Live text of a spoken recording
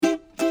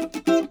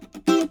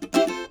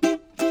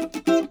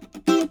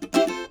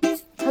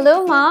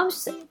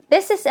moms,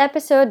 this is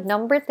episode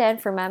number 10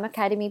 for Mom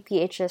Academy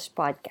PHS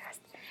podcast.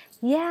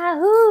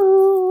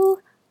 Yahoo!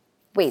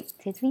 Wait,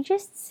 did we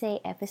just say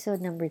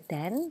episode number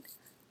 10?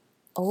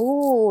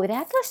 Oh,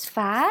 that was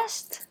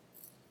fast.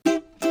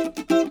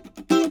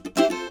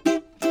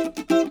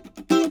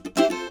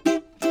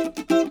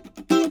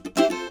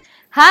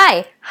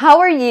 Hi, how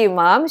are you,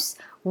 moms?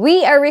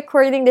 We are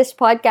recording this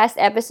podcast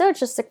episode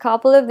just a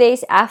couple of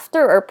days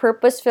after our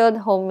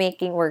purpose-filled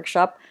homemaking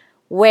workshop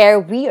where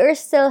we are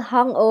still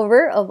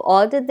hungover of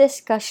all the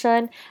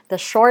discussion, the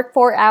short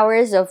 4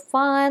 hours of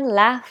fun,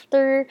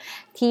 laughter,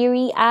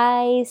 teary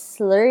eyes,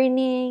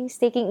 learnings,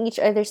 taking each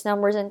other's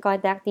numbers and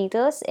contact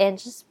details, and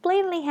just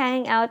plainly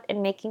hanging out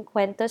and making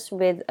cuentos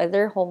with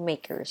other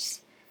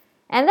homemakers.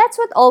 And that's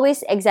what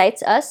always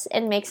excites us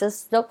and makes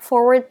us look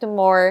forward to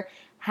more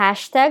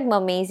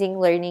 #amazing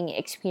learning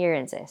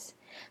experiences.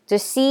 To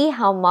see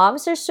how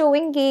moms are so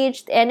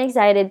engaged and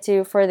excited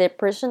too for their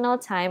personal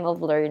time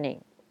of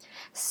learning.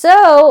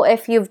 So,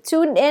 if you've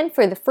tuned in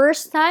for the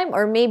first time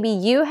or maybe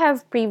you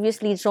have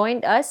previously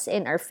joined us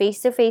in our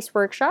face-to-face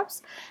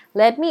workshops,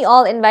 let me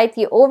all invite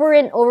you over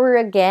and over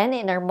again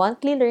in our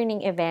monthly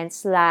learning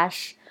events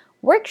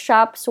 /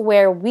 workshops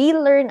where we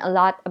learn a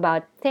lot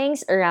about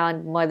things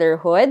around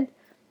motherhood,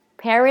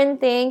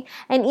 parenting,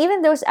 and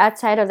even those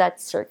outside of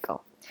that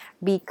circle.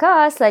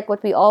 Because, like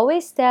what we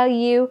always tell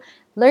you,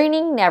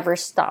 learning never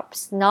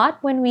stops, not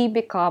when we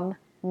become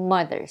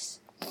mothers.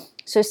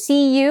 So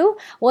see you.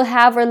 We'll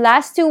have our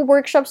last two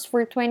workshops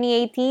for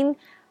 2018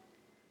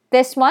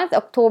 this month,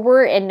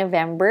 October and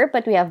November,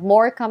 but we have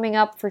more coming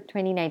up for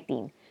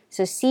 2019.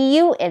 So see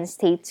you and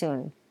stay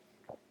tuned.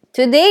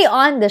 Today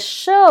on the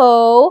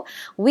show,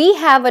 we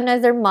have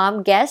another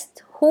mom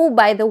guest who,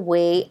 by the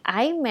way,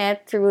 I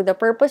met through the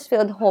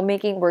purpose-filled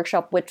homemaking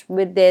workshop which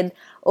we did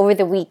over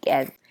the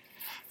weekend.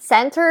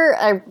 Sent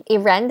her a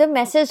random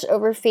message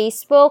over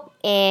Facebook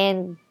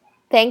and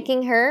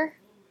thanking her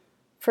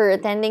for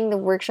attending the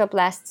workshop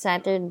last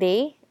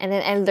Saturday. And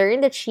then I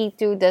learned that she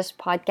too does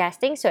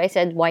podcasting. So I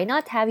said, why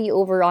not have you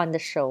over on the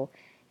show?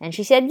 And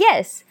she said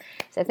yes.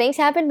 So things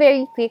happened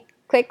very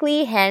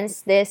quickly,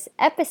 hence this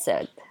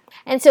episode.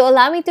 And so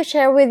allow me to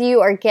share with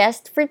you our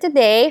guest for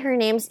today. Her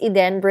name's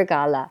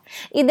Bregala.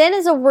 Eden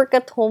is a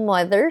work-at-home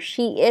mother.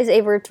 She is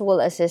a virtual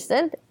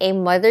assistant, a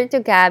mother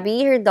to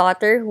Gabby, her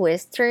daughter, who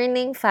is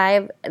turning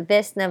 5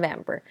 this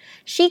November.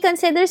 She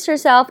considers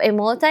herself a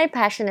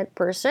multi-passionate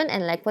person,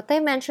 and like what I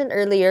mentioned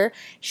earlier,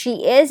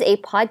 she is a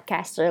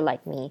podcaster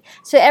like me.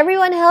 So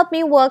everyone help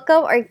me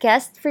welcome our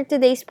guest for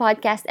today's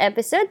podcast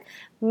episode,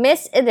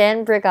 Miss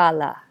Eden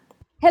Bregala.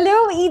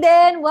 Hello,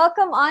 Eden.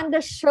 Welcome on the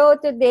show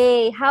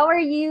today. How are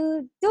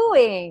you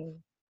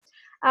doing?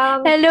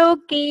 Um, Hello,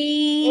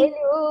 Kay.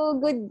 Hello.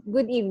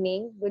 Good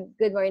evening.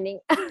 Good morning.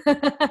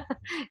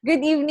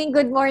 Good evening.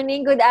 Good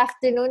morning. Good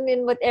afternoon.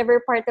 In whatever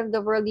part of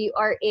the world you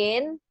are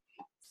in.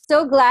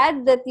 So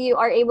glad that you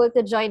are able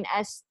to join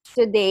us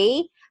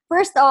today.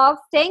 First off,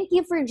 thank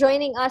you for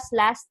joining us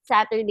last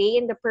Saturday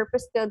in the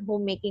Purpose-Filled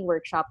Homemaking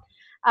Workshop.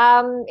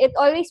 It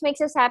always makes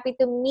us happy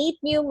to meet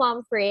new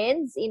mom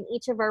friends in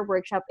each of our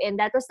workshop. And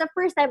that was the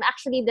first time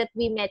actually that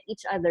we met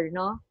each other,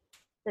 no?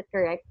 Is that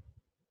correct?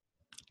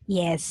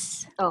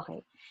 Yes.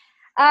 Okay.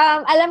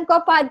 Alam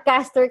ko,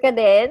 podcaster ka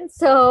din.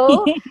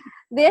 So,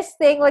 this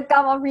thing would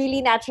come up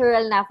really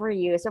natural na for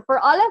you. So, for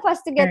all of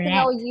us to get to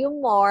know Correct. you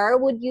more,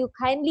 would you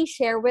kindly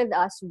share with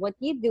us what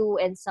you do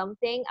and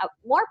something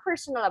more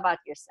personal about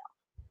yourself?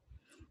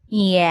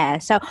 Yeah.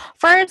 So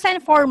first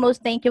and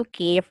foremost, thank you,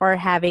 Kay, for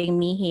having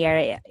me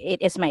here. It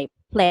is my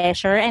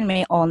pleasure and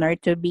my honor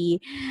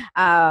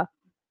uh,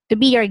 to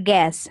be your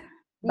guest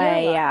You're by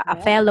a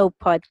welcome. fellow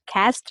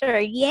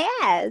podcaster.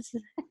 Yes.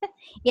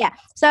 Yeah.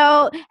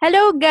 So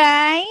hello,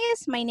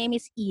 guys. My name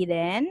is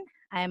Eden.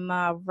 I'm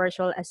a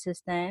virtual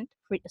assistant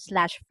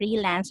slash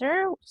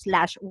freelancer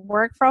slash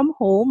work from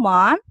home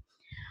mom.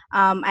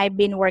 I've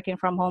been working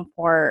from home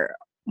for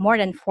more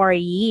than 4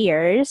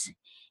 years,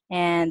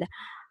 and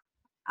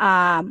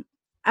I'm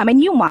a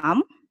new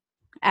mom.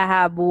 I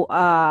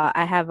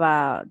have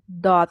a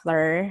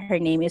daughter. Her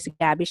name is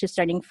Gabby. She's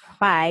turning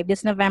 5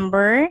 this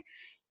November,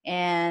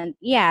 and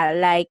yeah,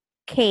 like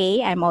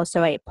Kay, I'm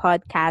also a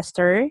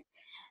podcaster,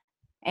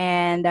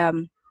 and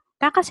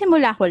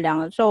kakasimula ko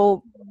lang.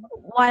 So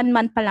 1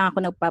 month pa lang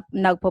ako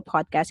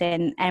nagpo-podcast,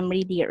 and I'm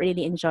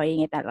really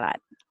enjoying it a lot.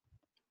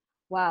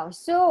 Wow.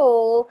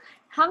 So,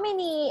 how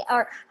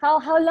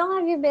long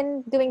have you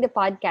been doing the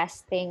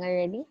podcasting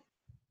already?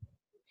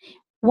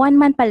 1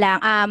 month pa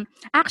lang.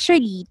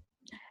 Actually,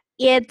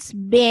 it's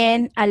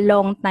been a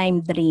long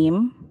time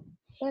dream.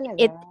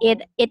 Talaga.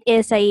 It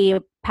is a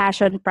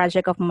passion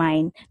project of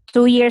mine.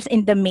 2 years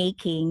in the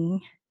making.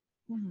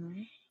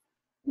 Mhm.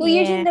 2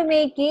 years in Yeah. the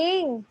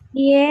making.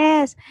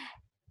 Yes.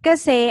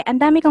 Kasi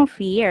ang dami kong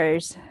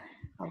fears.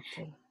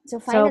 Okay. So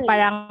So finally,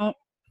 parang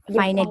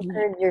you've finally,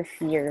 conquered your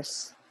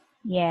fears.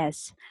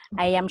 yes.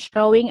 I am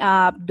showing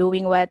up,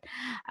 doing what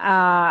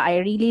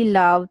I really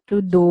love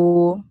to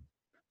do.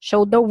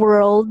 show the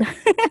world.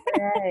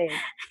 Right.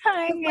 So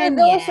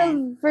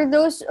Ganyan. for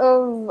those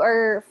of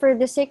or for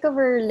the sake of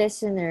our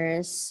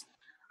listeners,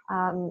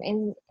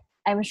 and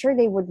I'm sure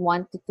they would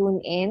want to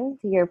tune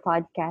in to your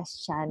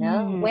podcast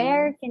channel. Mhm.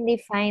 Where can they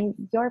find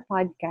your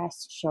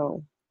podcast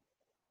show?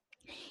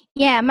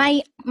 Yeah,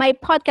 my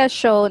podcast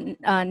show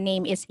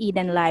name is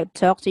Eden Live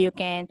Talk, so you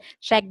can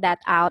check that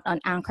out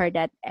on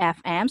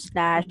anchor.fm/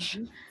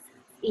 Mhm.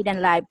 Eden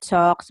Live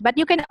Talks. But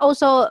you can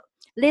also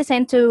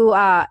listen to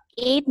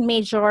 8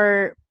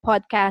 major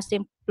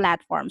podcasting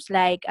platforms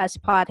like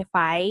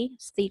Spotify,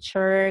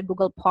 Stitcher,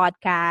 Google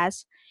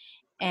Podcasts,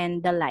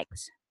 and the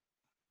likes.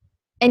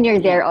 And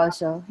you're Yeah. there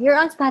also. You're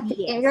Yes.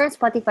 on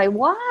Spotify.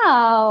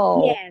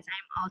 Wow. Yes,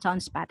 I'm also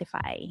on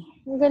Spotify.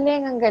 Ang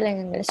galing, ang galing,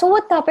 ang galing. So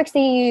what topics do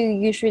you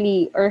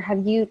usually or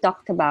have you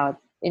talked about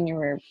in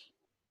your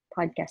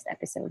podcast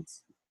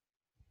episodes?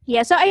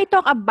 Yeah, so I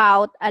talk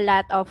about a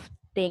lot of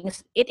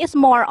things. It is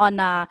more on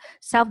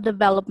self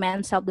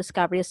development, self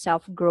discovery,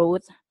 self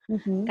growth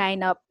Mm-hmm.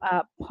 kind of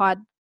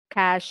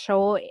podcast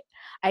show.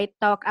 I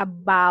talk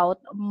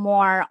about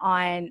more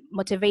on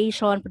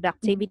motivation,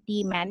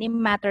 productivity, money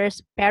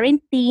matters,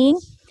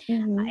 parenting,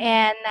 Mm-hmm.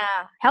 and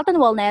health and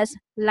wellness,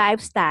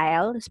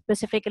 lifestyle,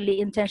 specifically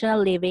intentional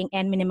living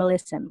and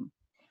minimalism.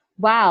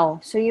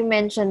 Wow. So you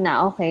mentioned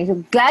na. Okay. So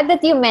glad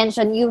that you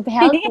mentioned. You've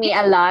helped me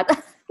a lot.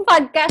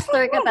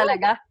 Podcaster ka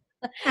talaga.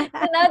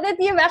 So now that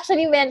you've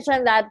actually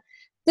mentioned that,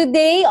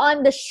 today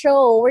on the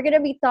show, we're going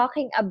to be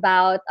talking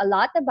about a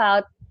lot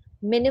about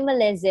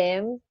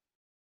minimalism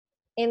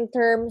in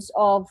terms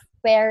of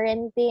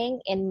parenting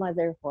and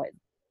motherhood.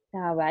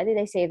 Tama? Did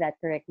I say that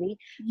correctly?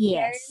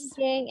 Yes.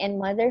 Parenting and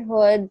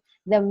motherhood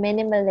the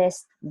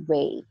minimalist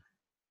way.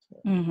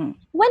 Hmm.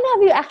 When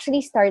have you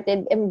actually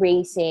started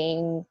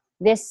embracing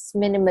this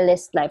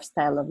minimalist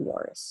lifestyle of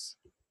yours?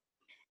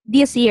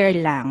 This year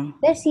lang.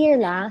 This year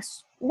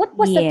last, what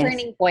was the Yes.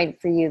 turning point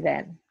for you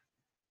then?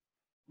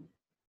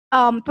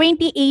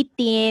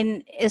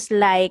 2018 is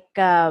like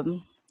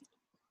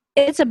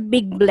it's a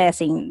big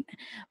blessing,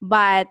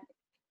 but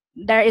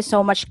there is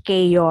so much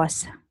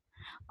chaos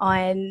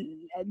on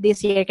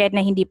this year kahit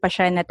na hindi pa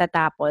siya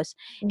natatapos.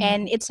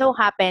 And Mhm. it so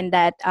happened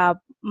that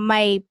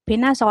may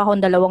pinasok akong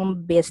 2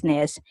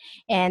 business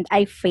and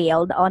I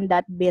failed on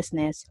that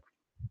business.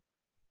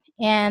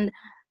 And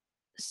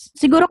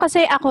siguro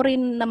kasi ako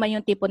rin naman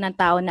yung tipo ng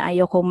tao na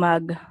ayoko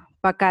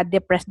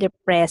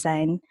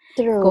pagka-depressan.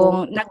 True. Kung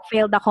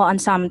nag-failed ako on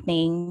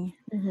something,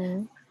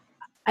 Mhm.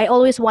 I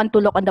always want to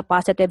look on the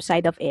positive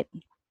side of it.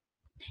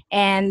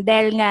 And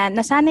dahil nga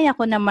nasanay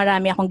ako na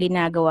marami akong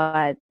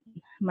ginagawa,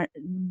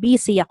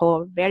 busy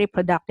ako, very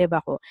productive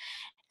ako.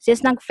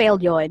 Since nag-fail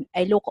yon,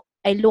 I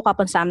look up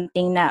on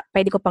something na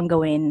pwede ko pang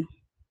gawin.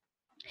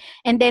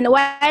 And then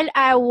while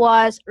I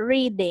was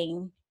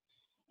reading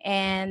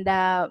and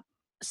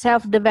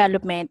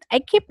self-development, I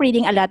keep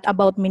reading a lot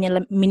about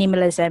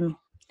minimalism.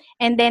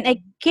 And then I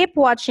keep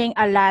watching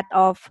a lot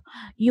of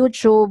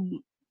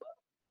YouTube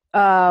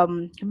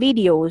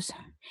videos.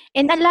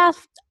 And a lot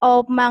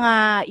of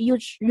mga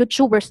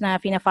YouTubers na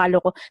fina-follow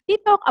ko, they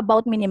talk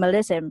about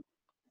minimalism.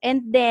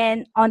 And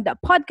then on the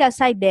podcast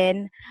side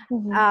then,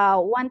 Mhm.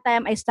 one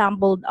time I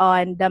stumbled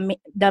on the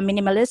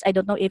Minimalist. I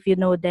don't know if you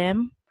know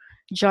them,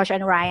 Josh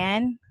and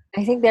Ryan.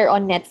 I think they're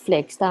on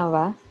Netflix,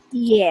 tama?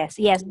 Yes,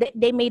 yes,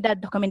 they made a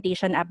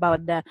documentation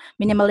about the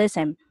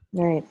minimalism.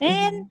 Right.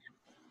 And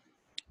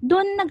Mhm.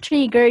 doon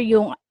nag-trigger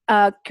yung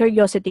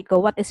curiosity ko,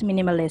 what is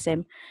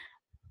minimalism?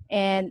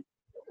 And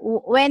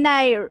when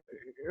I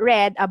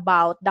read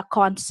about the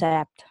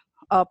concept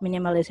of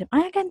minimalism,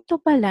 ay, ganito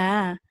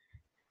pala.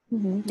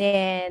 Mhm.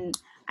 Then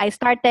I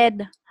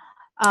started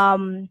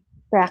um,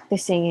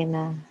 Practicing in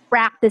a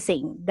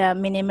practicing the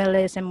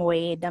minimalist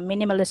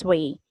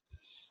way.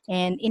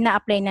 And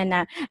ina-apply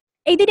na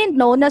I didn't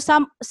know na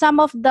some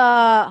of the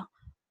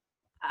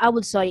I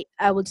would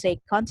say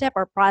concept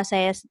or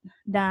process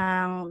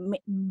ng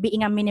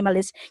being a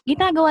minimalist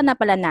ginagawa na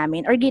pala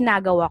namin or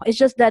ginagawa ko. It's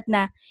just that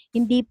na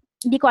hindi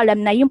ko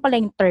alam na yung pala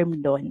yung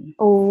term doon.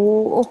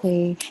 Oh,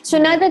 okay. So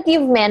now Yeah. that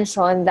you've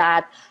mentioned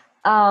that,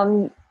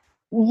 um,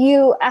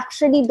 you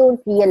actually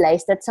don't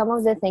realize that some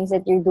of the things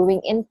that you're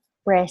doing in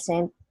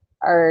present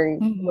are,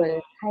 Mhm. well,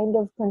 kind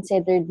of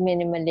considered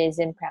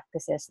minimalism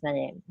practices na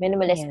rin.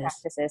 Minimalist Yes.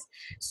 practices.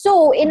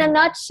 So, in a Mhm.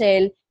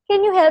 nutshell,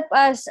 can you help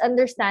us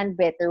understand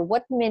better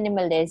what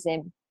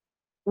minimalism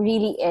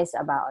really is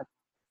about?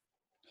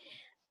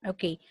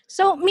 Okay.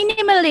 So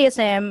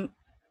minimalism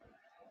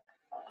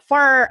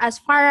for as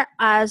far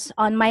as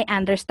on my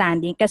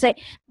understanding kasi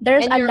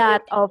there's And a your own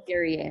lot of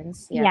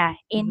experience, yeah. yeah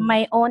in Mhm.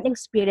 my own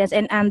experience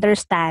and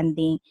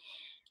understanding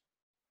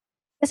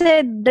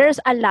kasi there's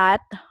a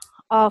lot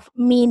of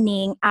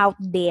meaning out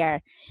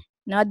there.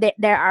 No,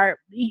 there are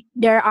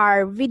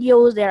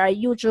videos, there are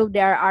YouTube,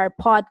 there are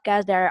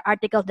podcasts, there are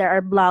articles, there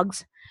are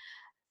blogs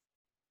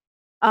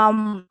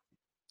um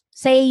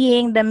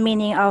saying the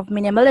meaning of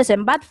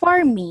minimalism. But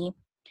for me,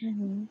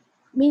 Mhm.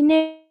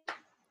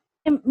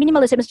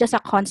 minimalism is just a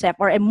concept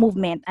or a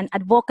movement, an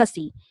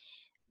advocacy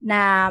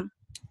na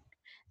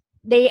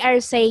they are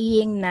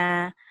saying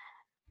na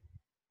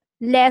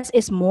less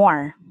is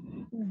more.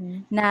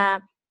 Mm-hmm. Na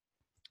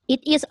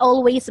it is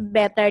always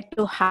better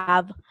to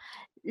have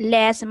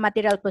less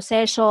material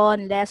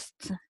possession, less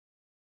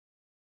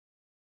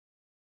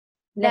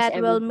Less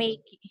that will everything. make,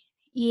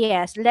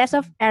 yes, less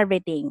of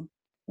everything.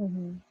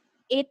 Mm-hmm.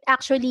 It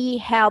actually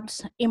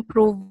helps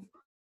improve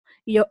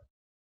your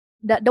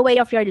the way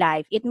of your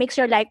life. It makes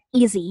your life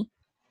easy.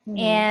 Mm-hmm.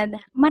 And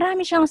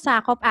marami siyang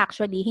sakop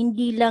actually.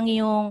 Hindi lang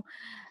yung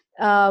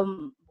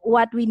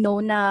what we know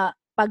na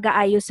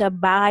pag-aayos sa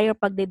bahay or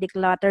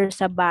pagde-declutter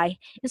sa bahay.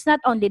 It's not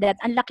only that.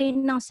 Ang laki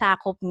ng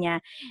sakop niya.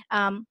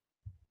 Um,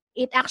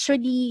 it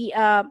actually,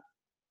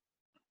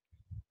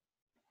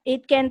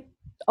 it can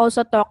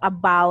also talk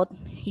about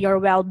your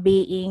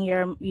well-being,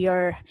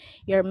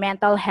 your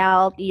mental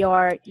health,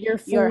 Your your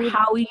food.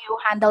 how you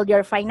handle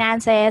your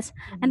finances.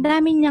 Ang Mm-hmm.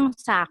 dami niyang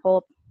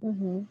sakop.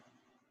 Mm-hmm.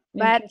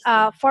 But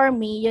Interesting. for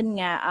me,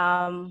 yun nga,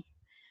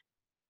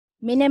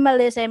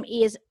 minimalism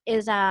is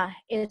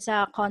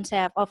a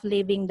concept of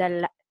living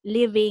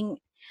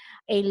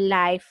a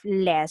life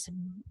less,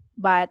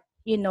 but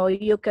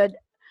you could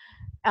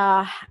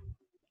uh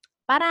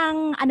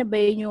parang ano ba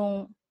yun yung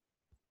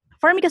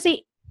for me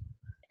kasi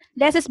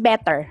less is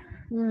better,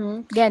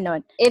 Mm-hmm.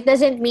 ganon. It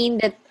doesn't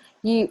mean that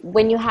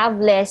when you have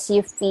less,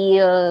 you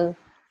feel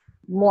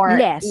more,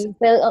 Less,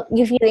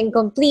 you feel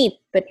incomplete,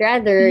 but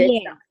rather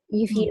yeah.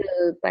 you Mm. feel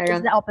It's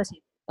parang, the opposite.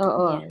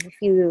 oo, Yeah. you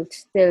feel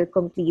still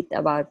complete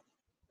about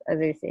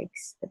other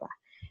things, diba?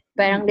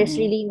 Parang Mm-mm. there's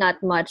really not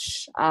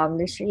much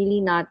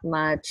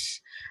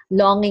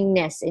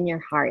longingness in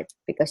your heart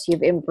because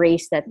you've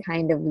embraced that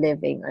kind of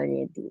living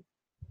already.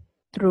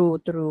 True.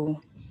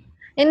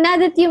 And now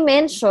that you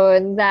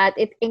mentioned that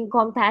it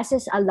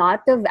encompasses a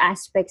lot of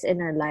aspects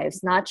in our lives,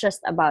 not just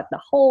about the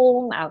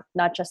home,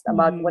 not just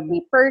about what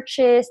Mm-hmm. we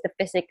purchase, the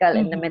physical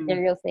and the Mm-hmm.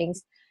 material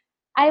things.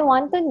 I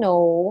want to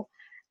know,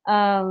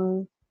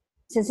 um,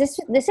 since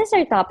this is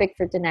our topic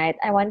for tonight,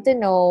 I want to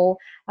know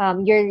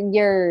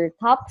your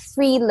top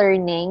three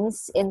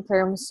learnings in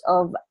terms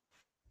of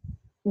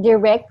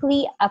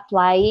directly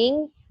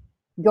applying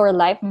your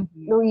life,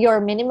 Mm-hmm.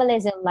 your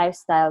minimalism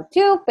lifestyle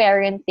to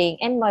parenting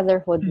and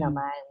motherhood Mm-hmm.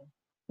 naman.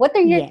 What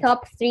are your Yes.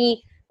 top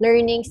three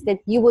learnings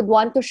that you would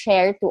want to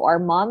share to our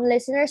mom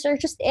listeners or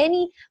just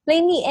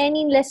plainly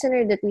any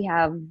listener that we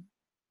have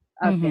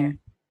out there?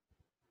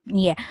 Mm-hmm.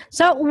 Yeah.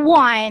 So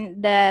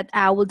one that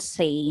I would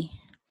say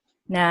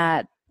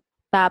na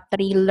top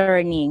three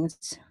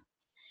learnings.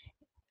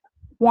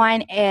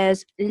 One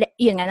is,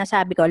 yun nga,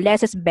 nasabi ko,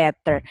 less is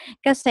better.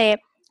 Kasi,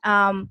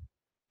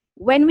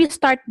 when we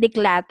start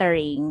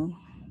decluttering,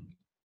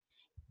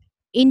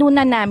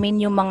 inuna namin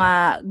yung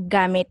mga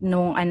gamit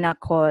nung anak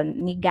ko,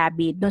 ni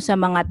Gabi, dun sa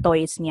mga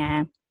toys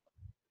niya.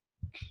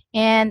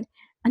 And,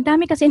 ang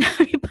dami kasi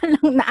namin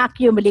palang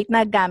na-accumulate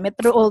na gamit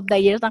through all the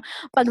years ng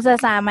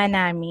pagsasama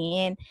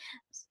namin.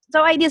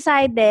 So, I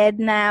decided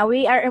na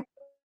we're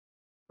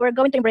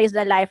going to embrace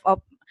the life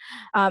of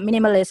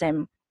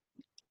minimalism.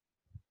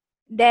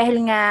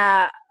 Dahil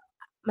nga,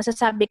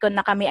 masasabi ko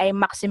na kami ay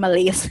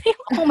maximalist.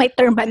 Kung may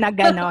term ba na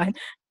ganon.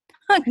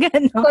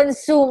 Ganon.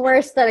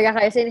 Consumers talaga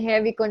kayo. Sin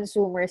heavy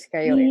consumers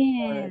kayo in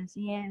short.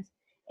 Yes.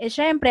 Eh,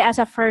 syempre, as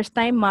a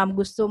first-time mom,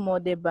 gusto mo,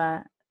 di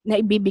ba,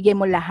 na ibibigay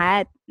mo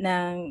lahat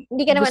ng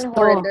Hindi ka naman gusto.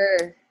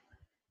 hoarder.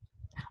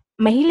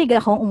 Mahilig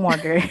akong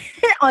umorder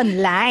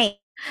online.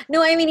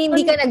 No, I mean,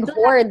 hindi ka Doon na,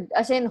 nag-hoard.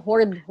 As in,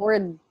 hoard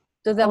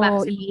to the oh,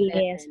 maximum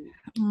yes. level.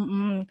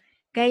 Mm-mm.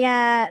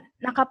 Kaya,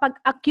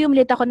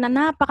 nakapag-accumulate ako na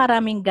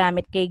napakaraming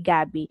gamit kay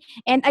Gabi.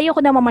 And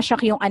ayoko na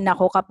mamasyak yung anak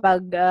ko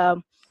kapag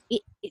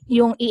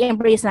yung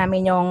i-embrace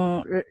namin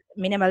yung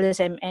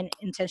minimalism and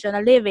intentional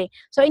living.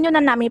 So, inyo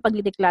na namin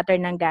pag-declutter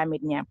ng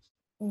gamit niya.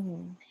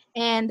 Mm-hmm.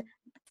 And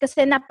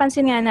kasi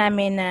napansin nga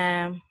namin na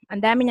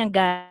ang dami niyang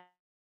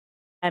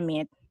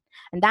gamit,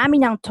 ang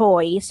dami niyang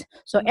toys.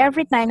 So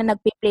every time na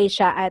nagpi-play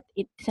siya at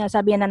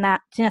sinasabihan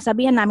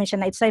namin siya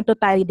na it's time to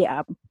tidy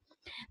up,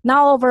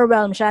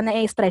 na-overwhelm siya,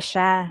 na-stress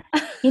siya.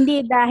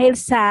 Hindi dahil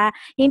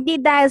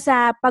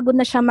sa pagod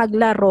na siya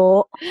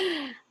maglaro,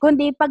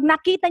 kundi pag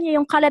nakita niya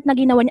yung kalat na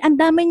ginawa niya, ang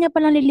dami niya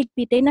palang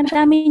liligpitin, ang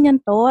dami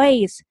niyang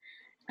toys.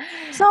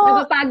 So,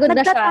 Napapagod na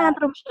siya.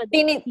 nagtatantrum siya.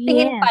 Tingin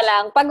pa Yes.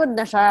 lang, pagod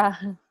na siya.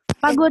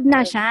 Pagod na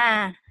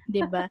siya,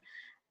 'di ba?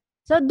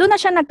 So, doon na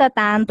siya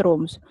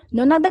nagtatantrums.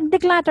 Noong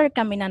nag-declutter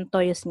kami ng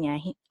toys niya,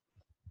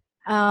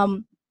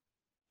 um,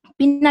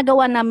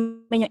 pinagawa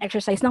namin yung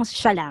exercise ng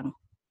siya lang.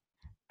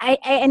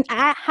 And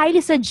I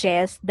highly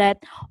suggest that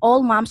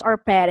all moms or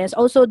parents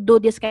also do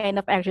this kind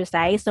of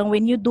exercise. So,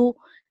 when you do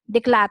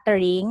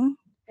decluttering,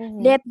 Mm-hmm.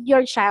 let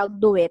your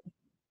child do it.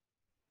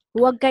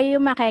 Huwag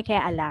kayo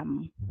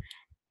makikialam.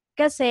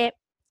 Kasi,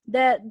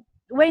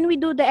 when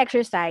we do the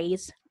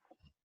exercise,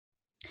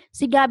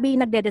 si Gabi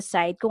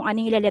nagde-decide kung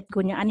anong ilalet ko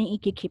niya, anong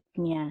ikikip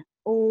niya.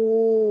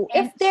 Oh,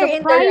 And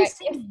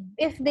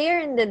if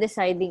they're in the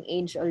deciding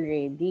age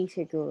already,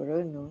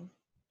 siguro, no?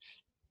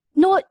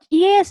 No,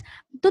 yes.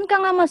 Doon ka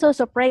nga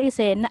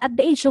maso-surprise na at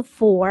the age of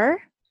 4,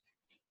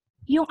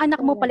 yung anak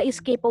mo pala is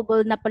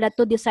capable na pala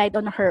to decide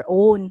on her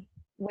own.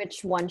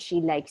 which one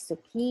she likes to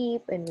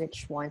keep and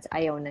which ones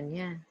ayaw na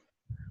niya.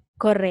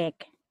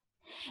 Correct.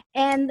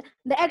 And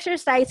the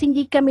exercise,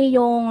 hindi kami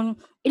yung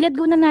i-let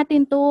go na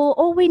natin to.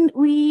 Oh,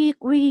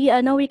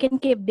 we can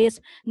keep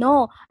this.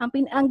 No,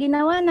 ang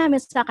ginawa namin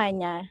sa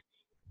kanya,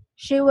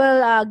 she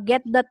will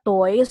get the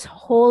toys,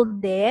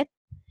 hold it,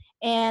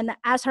 and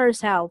ask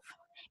herself,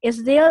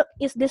 is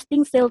this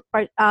thing still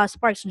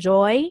sparks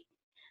joy?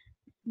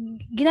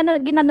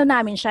 Ginano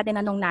namin siya,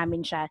 tinanong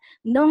namin siya.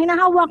 Nung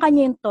hinahawakan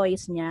niya yung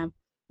toys niya,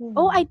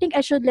 oh, I think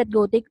I should let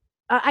go.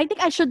 I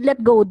think I should let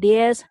go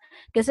this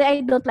kasi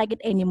I don't like it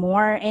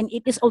anymore and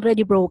it is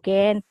already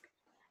broken.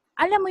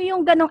 Alam mo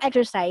yung ganong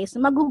exercise,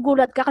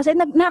 magugulat ka kasi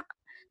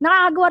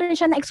nakakagawa rin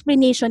siya na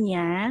explanation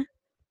niya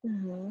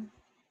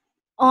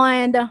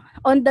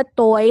on the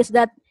toys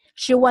that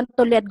she want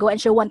to let go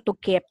and she want to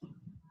keep.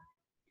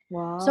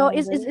 Wow. So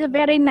it's a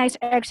very nice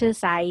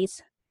exercise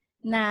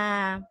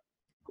na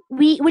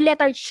we let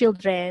our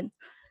children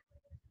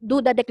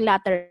do the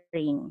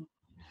decluttering.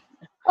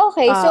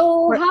 Okay,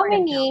 so For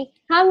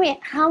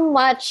how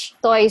much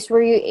toys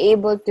were you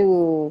able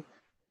to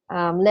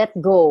let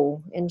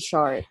go, in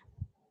short?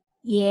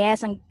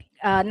 Yes,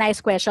 nice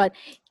question.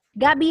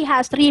 Gabby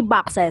has 3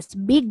 boxes,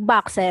 big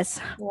boxes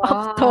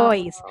of Wow.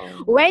 toys.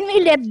 When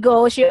we let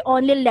go, she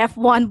only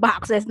left one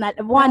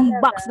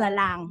Talaga. box na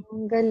lang.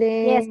 Ang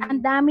Yes, galing.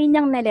 ang dami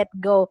niyang na-let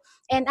go.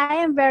 And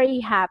I am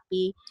very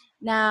happy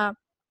na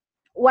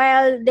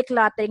while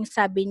decluttering,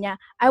 sabi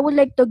niya, I would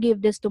like to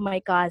give this to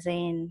my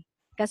cousin.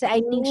 Kasi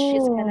I think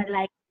she's gonna Oh.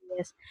 like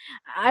this.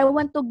 I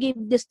want to give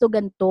this to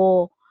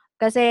ganto.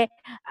 Kasi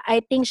I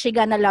think she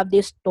gonna love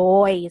these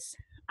toys.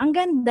 Ang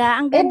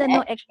ganda no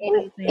In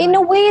exercise na in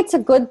yun. a way, it's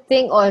a good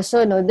thing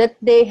also, no, that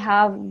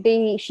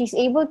she's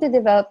able to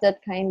develop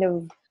that kind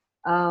of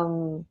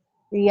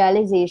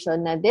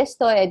realization that this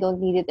toy, I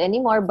don't need it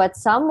anymore, but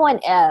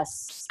someone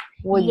else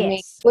would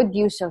make Yes. good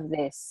use of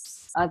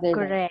this other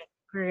than.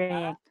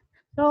 Correct.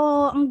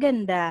 So, ang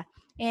ganda.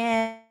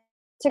 And,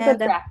 It's a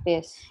good yun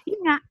practice.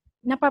 nga,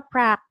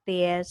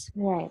 napapractice.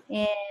 Right.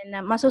 And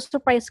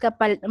masusurprise ka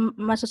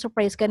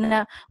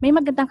na may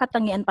magandang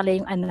katangian pala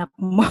yung anak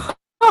mo.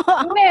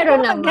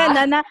 Meron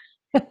Gana naman. na.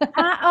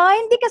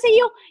 Hindi kasi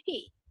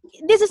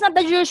this is not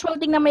the usual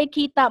thing na may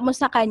kita mo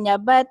sa kanya,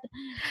 but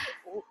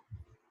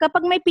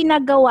kapag may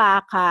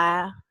pinagawa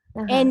ka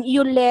and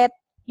you let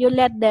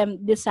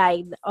them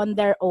decide on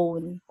their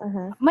own,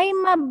 may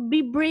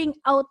mabibring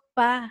out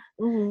pa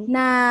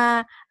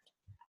na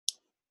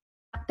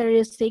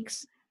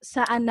characteristics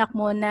sa anak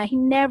mo na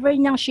never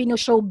niyang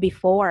sinushow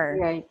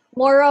before. Right.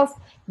 More of,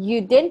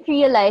 you didn't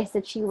realize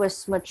that she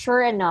was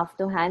mature enough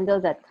to handle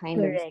that kind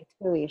of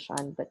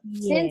situation. But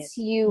since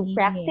you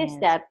practice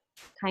that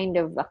kind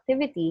of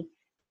activity,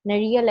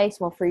 na-realize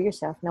mo for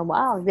yourself na,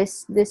 wow,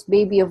 this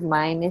baby of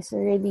mine is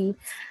already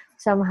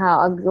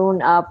somehow a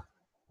grown-up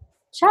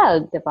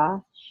child,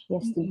 diba?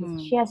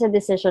 She has a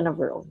decision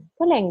of her own.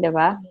 Galing,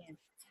 diba?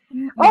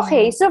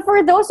 Okay, so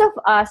for those of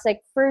us,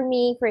 like for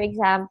me, for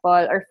example,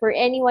 or for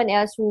anyone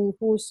else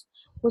who's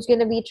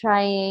gonna be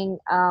trying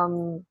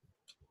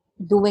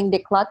doing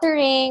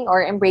decluttering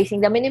or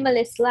embracing the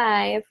minimalist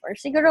life, or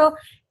siguro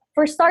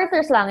for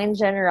starters lang in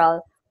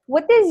general,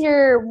 what is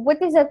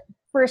the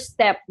first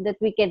step that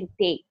we can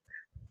take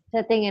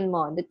sa tingin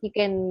mo that you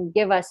can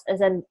give us as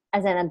an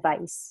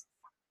advice?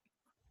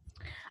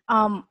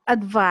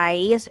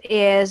 Advice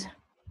is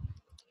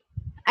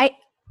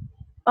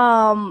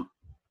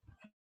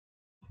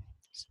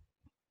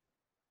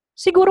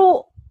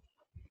siguro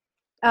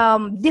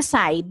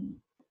decide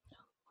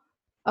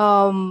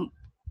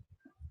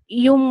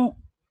yung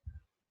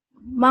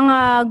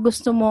mga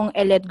gusto mong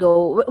let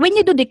go. When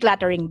you do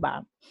decluttering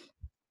ba?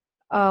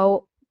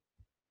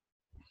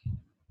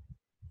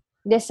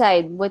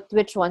 Decide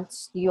which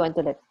ones you want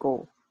to let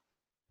go.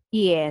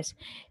 Yes.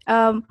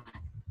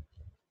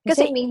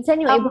 Kasi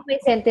minsan yung iba may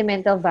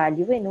sentimental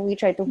value, no? We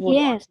try to hold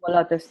on to a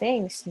lot of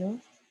things, no?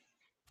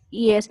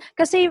 Yes.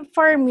 Kasi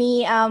for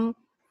me,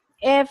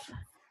 if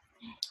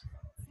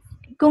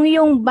kung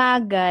yung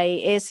bagay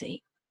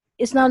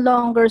is no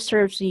longer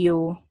serves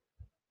you,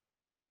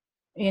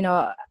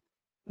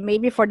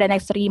 maybe for the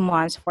next 3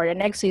 months, for the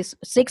next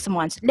 6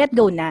 months, let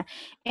go na.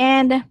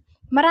 And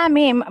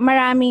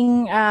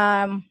maraming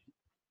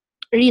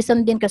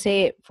reason din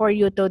kasi for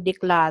you to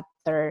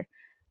declutter.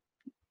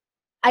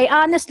 I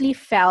honestly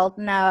felt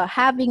na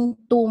having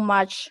too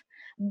much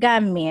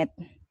gamit,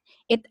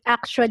 it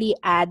actually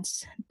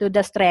adds to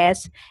the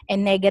stress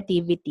and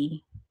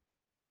negativity.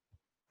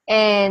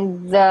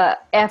 And the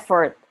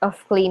effort of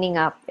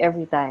cleaning up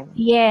every time.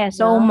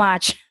 Yes, so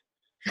much.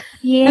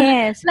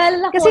 Yes.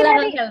 Lalo na kung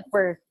wala kang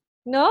helper.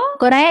 No?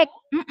 Correct.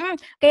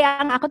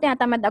 Kaya ako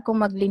tinatamad akong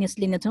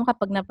maglinis-linis. So,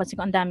 kapag napansin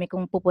ko, ang dami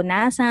kong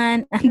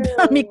pupunasan, ang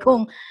dami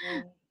kong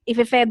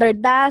if-feather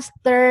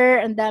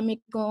duster, ang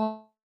dami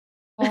kong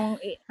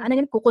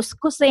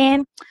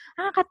kukuskusin.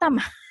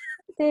 Nakakatama.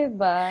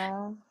 Diba?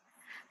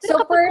 So,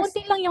 kapag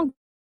konti lang yung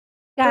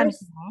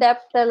first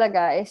step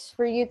talaga is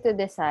for you to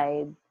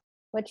decide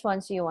which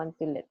ones you want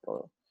to let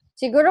go.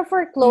 Siguro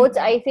for clothes,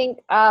 Mm-mm. I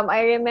think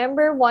I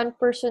remember one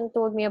person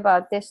told me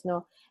about this,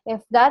 no.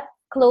 If that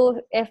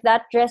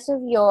dress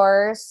of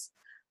yours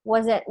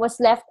was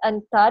left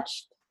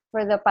untouched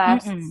for the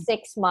past Mm-mm.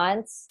 6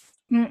 months,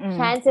 Mm-mm.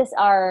 chances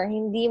are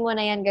hindi mo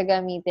na yan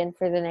gagamitin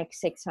for the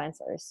next 6 months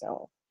or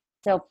so.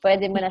 So,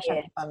 pwede mo na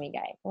siyang Yes.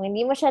 ipamigay. Kung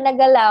hindi mo siya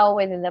nagalaw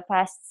within the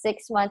past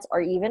 6 months or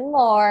even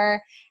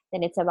more,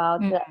 then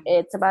Mm-mm.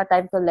 it's about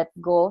time to let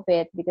go of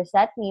it because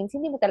that means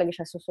hindi mo talaga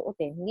siya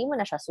susuotin. Hindi mo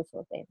na siya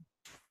susuotin.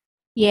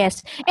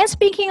 Yes. And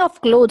speaking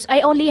of clothes,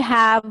 I only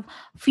have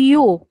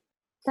few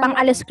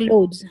pang-alis Talaga.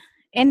 clothes.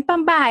 And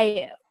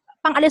pambahay,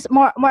 pang-alis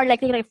more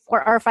likely like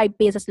 4 or 5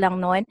 pieces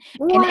lang noon.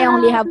 And I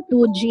only Wow! have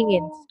two Totoo.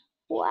 jeans.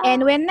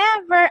 And Wow!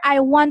 whenever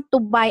I want to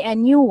buy a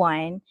new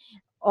one,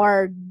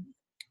 or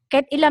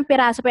kahit ilang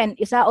piraso pa yan,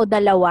 isa o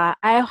dalawa,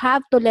 I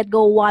have to let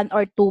go 1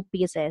 or 2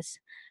 pieces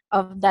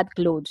of that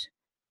clothes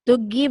to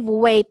give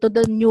way to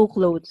the new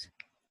clothes.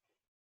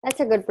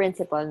 That's a good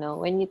principle,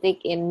 no? When you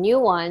take in new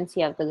ones,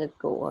 you have to let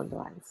go old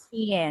ones.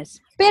 Yes.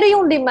 Pero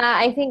yung 5,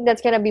 I think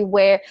that's gonna be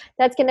where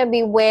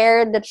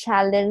the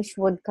challenge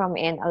would come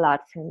in a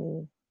lot for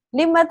me.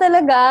 5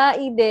 talaga,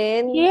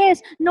 Eden.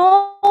 Yes.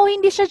 No,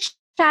 hindi siya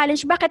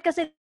challenge. Bakit?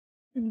 Kasi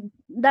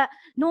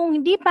nung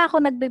hindi pa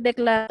ako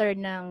nagde-declutter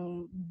ng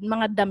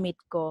mga damit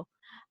ko,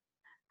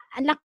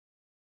 ang laki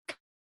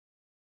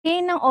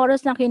ng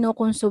oras na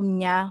kinukonsume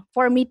niya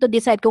for me to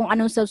decide kung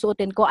anong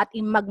susuotin ko at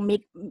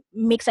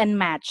mix and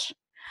match.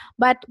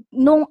 But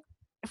nung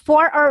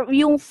 4 or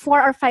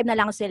 5 na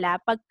lang sila,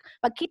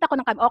 pagkita ko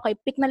ng okay,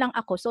 pick na lang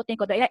ako, suotin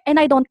ko. And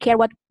I don't care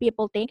what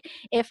people think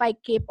if I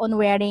keep on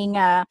wearing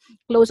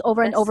clothes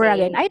over The and over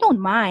again. same. I don't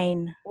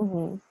mind.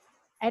 Mm-hmm.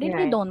 I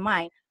really Right. don't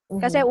mind.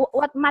 Kasi Mm-hmm.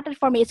 what matters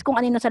for me is kung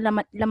ano yung nasa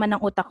laman ng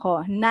utak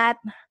ko, not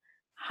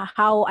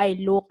how I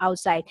look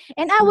outside.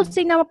 And I would Mm-hmm.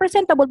 say na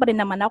presentable pa rin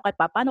naman ako kahit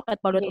papaano,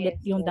 kahit paulit-ulit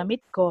Yes, yung yes.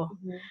 damit ko.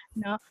 Mm-hmm.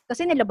 No?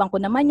 Kasi nilabang ko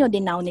naman yun,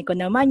 dinowny ko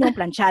naman yung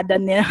planchada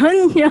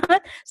naman yun.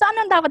 So,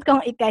 anong dapat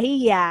kong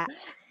ikahiya?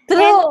 And,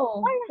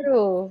 True.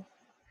 True.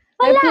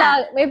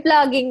 wala. May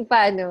plugging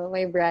pa, no?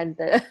 May brand.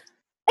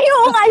 Ay,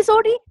 oo nga,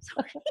 sorry.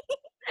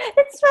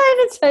 It's fine,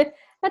 it's fine.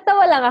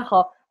 Natawa lang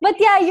ako. But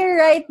yeah, you're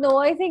right, no?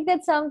 I think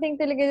that's something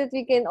talaga that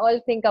we can all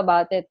think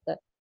about it.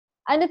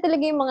 Ano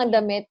talaga yung mga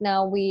damit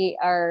na we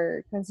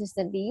are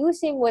consistently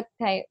using? What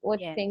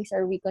Yes. things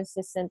are we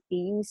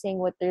consistently using?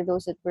 What are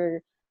those that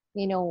we're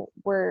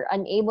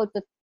unable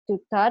to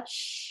touch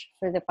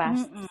for the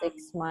past Mm-mm.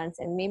 6 months?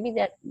 And maybe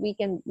that we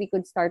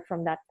could start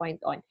from that point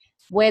on.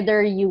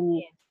 Whether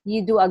you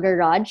do a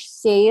garage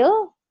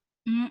sale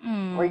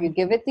or you Mm-mm.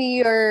 give it to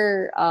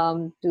your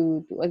to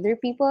other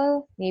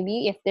people,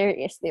 maybe if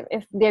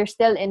they're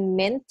still in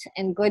mint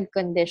and good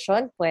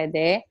condition,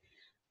 pwede,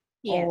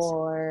 Yes.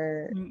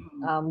 or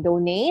Mm-mm.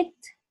 donate,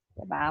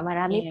 diba?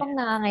 Marami Yeah. pang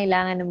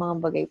nangangailangan ng mga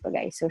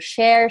bagay-bagay. So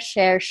share,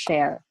 share,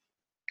 share.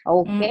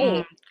 Mm-mm. Okay.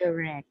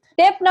 Correct.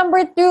 Tip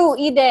number 2,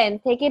 Eden,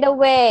 take it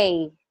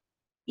away.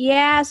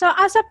 Yeah, so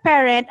as a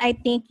parent, I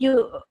think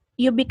you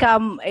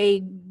become a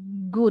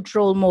good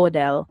role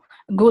model.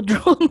 Good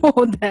role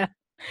model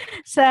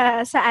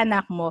sa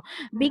anak mo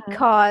Uh-huh.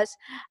 because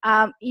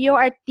you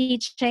are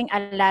teaching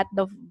a lot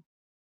of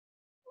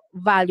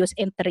values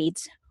and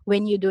traits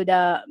when you do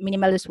the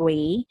minimalist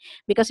way,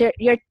 because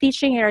you're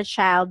teaching your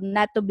child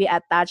not to be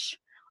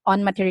attached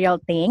on material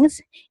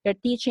things.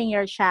 You're teaching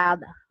your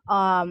child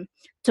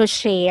to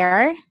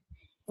share.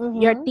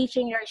 You're Mm-hmm.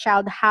 teaching your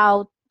child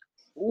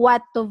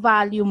what to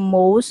value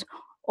most,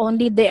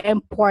 only the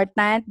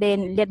important,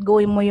 then let go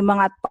mo yung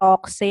mga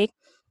toxic,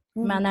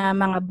 Mm-hmm.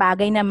 mga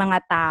bagay na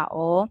mga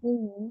tao.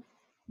 Mm-hmm.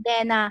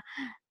 Then,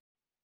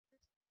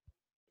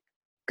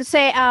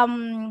 kasi,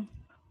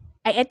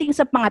 I think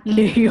sa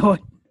pangatlo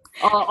yun.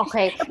 Oh,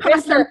 okay. Sa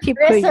pangatlong tip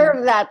ko yun.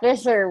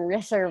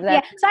 Reserve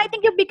Yeah, that. so I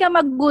think you become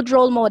a good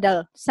role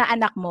model sa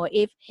anak mo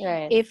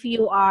Right. if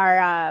you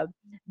are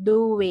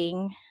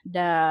doing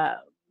the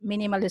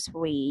minimalist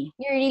way.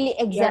 You're really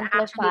You're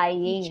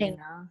actually exemplifying, teaching.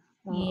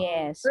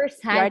 Yes. You are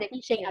First-hand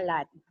teaching a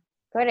lot.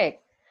 experience. Correct.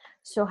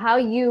 So how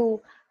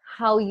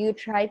you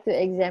try to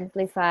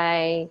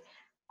exemplify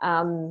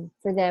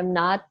for them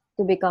not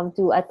to become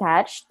too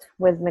attached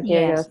with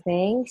material Yes.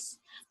 things,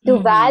 to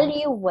Mm-hmm.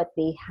 value what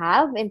they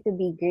have and to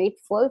be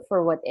grateful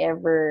for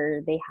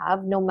whatever they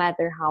have, no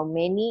matter how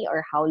many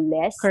or how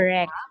less,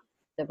 Correct.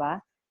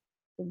 diba?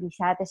 To be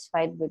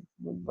satisfied with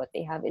what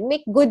they have and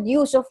make good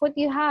use of what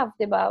you have,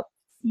 diba?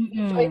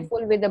 Be Mm-mm.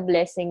 joyful with the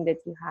blessing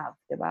that you have,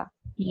 diba?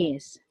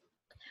 Yes.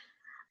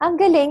 Ang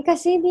galing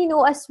kasi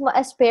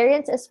as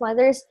parents, as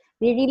mothers,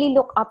 they really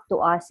look up to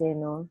us,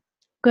 no?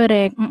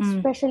 Correct.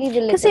 Mm-mm. Especially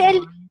the Kasi,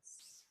 little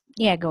ones.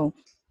 yeah, go.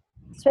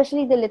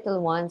 Especially the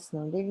little ones,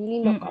 no? They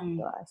really look up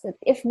to Mm-mm. us. That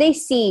if they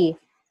see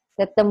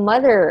that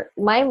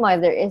my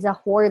mother is a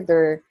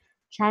hoarder,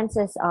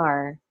 chances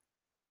are,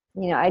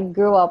 I'd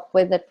grow up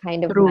with that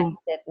kind of True.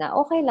 mindset na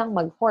okay lang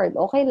mag-hoard,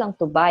 okay lang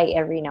to buy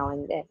every now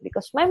and then.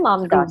 Because my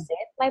mom does True.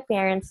 it, my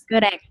parents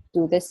Correct.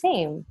 do the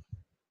same,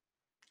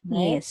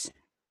 right? Yes.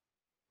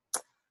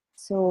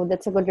 So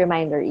that's a good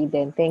reminder,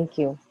 Eden. Thank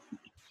you.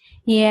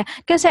 Yeah,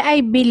 kasi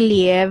I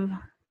believe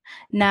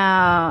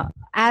na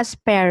as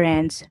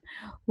parents,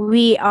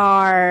 we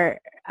are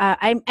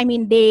I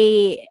mean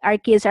our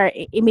kids are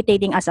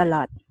imitating us a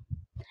lot.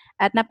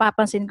 At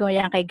napapansin ko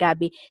yan kay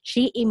Gabby,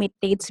 she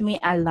imitates me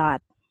a lot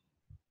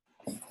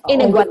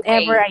In a on good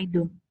whatever way. I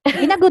do.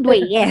 In a good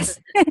way, yes.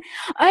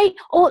 Ay,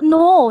 oh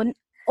no.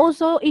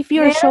 Also, if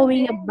you're Meron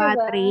showing a din, di ba?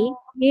 battery,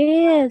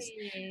 yes.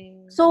 Eh.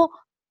 So,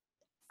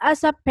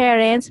 as a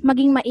parents,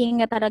 maging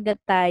maingat talaga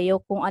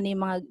tayo kung ano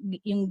yung mga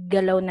yung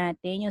galaw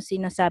natin, yung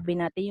sinasabi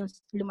natin, yung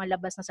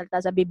lumalabas na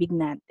salita sa bibig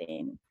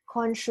natin.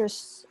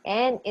 Conscious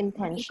and Maging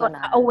intentional.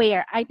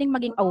 aware. I think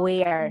maging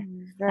aware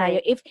tayo.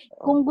 Right. If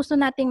kung gusto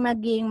nating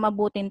maging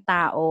mabuting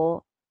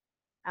tao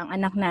ang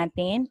anak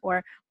natin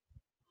or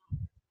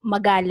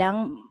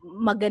magalang,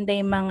 maganda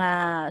yung mga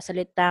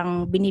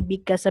salitang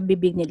binibigkas sa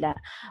bibig nila,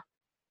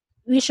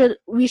 we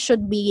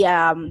should be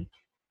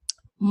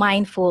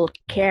mindful,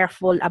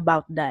 careful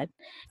about that.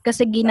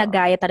 Kasi So,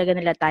 ginagaya talaga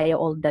nila tayo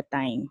all the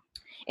time.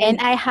 And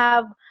and I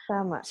have,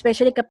 tama.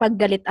 especially kapag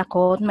galit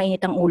ako,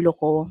 mainit ang ulo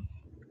ko,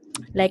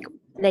 like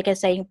I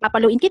saying,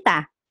 papaluin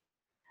kita.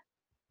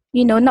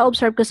 You know,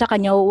 na-observe ko sa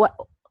kanya,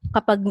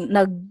 kapag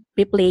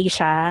nag-replay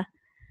siya,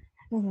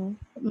 Mhm.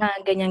 na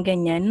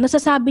ganyan-ganyan,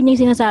 nasasabi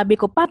niya yung sinasabi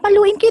ko,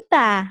 papaluin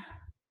kita.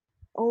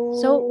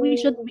 So, we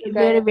should Oh, be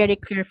very, kagaya very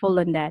careful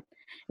on that.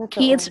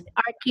 totoo.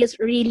 Our kids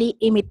really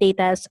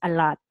imitate us a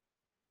lot.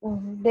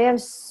 They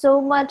have so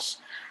much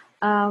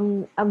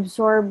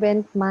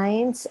absorbent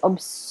minds,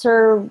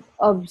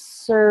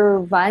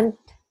 observant,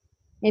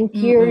 and Mm-mm.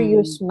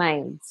 curious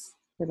minds.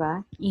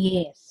 Diba?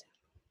 Yes.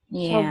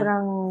 Yeah.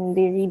 Sobrang,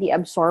 they really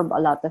absorb a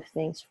lot of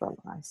things from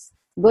us.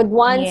 Good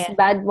ones, Yeah.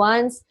 bad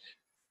ones,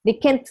 they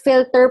can't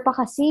filter pa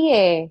kasi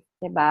eh.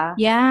 Diba?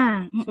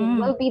 Yeah. So Mm-mm.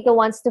 we'll be the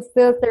ones to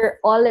filter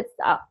all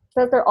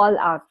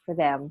out for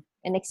them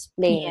and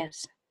explain.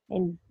 Yes.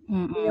 And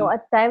Mm-mm.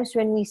 at times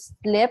when we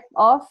slip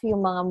off,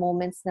 yung mga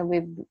moments na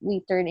we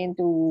turn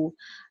into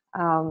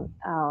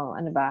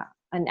ano ba,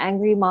 an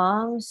angry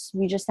moms,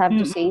 we just have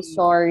to say Mm-mm.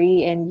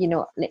 sorry and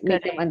make them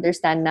Correct.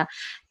 understand na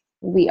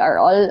we are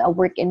all a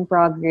work in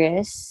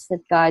progress, that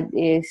God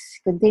is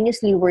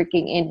continuously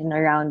working in and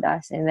around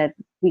us, and that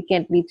we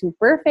can't be too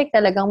perfect.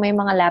 Talagang may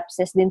mga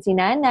lapses din si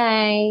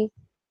nanay.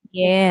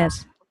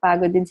 Yes.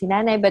 Pagod din si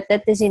nanay, but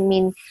that doesn't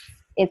mean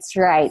it's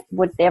right.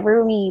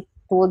 Whatever we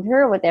told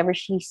her, whatever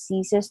she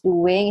sees us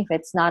doing, if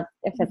it's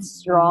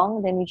Mm-mm.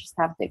 wrong, then we just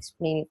have to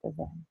explain it to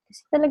them.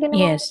 Kasi talaga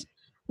namang Yes.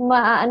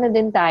 maaano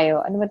din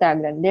tayo. Ano ba tawag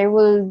doon? There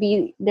will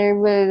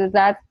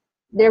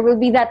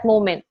be that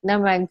moment na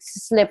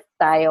mag-slip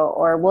tayo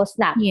or we'll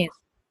snap. Yes.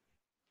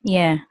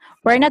 Yeah.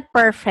 We're not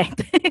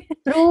perfect.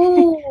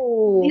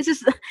 True. this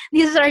is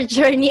this is our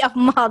journey of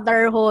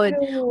motherhood.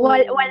 True.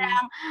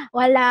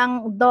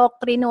 Walang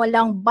doctrine,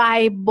 walang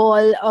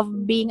Bible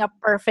of being a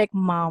perfect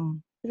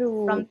mom.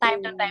 True. From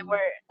time to time, True.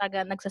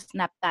 we're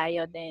nagsasnap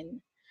tayo din.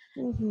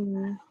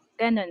 Mm-hmm.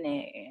 Ganun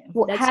eh.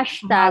 That's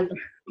Hashtag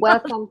mother.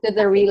 welcome to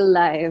the real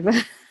life.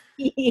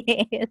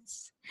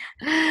 Yes.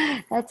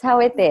 That's how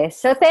it is.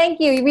 So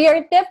thank you.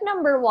 Your tip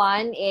number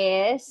 1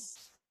 is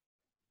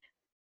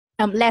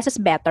Less is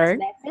better.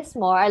 less is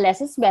more,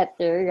 less is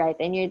better, right?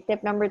 And your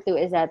tip number 2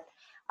 is that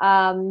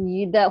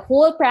the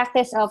whole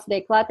practice of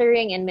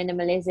decluttering and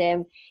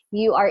minimalism,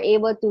 you are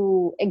able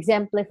to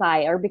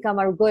exemplify or become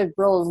a good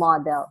role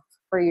model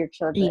for your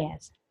children.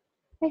 Yes.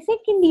 I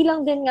think hindi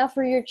lang din nga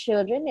for your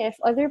children. If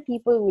other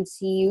people would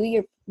see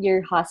you,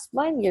 your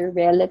husband, your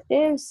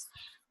relatives,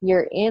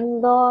 your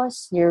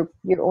in-laws, your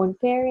own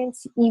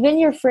parents, even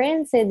your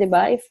friends, di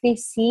ba? If they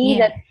see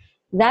Yeah.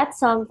 that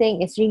something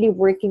is really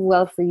working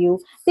well for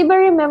you. Di ba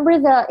remember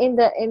in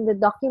the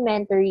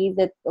documentary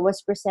that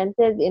was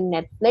presented in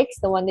Netflix,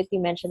 the one that you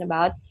mentioned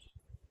about?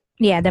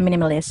 Yeah, the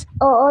minimalist.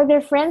 Oh, their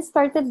friends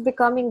started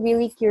becoming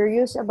really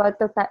curious about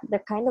the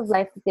kind of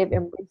life that they've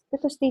embraced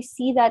because they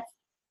see that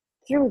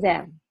through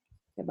them,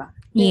 diba?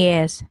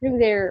 Yes. Through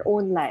their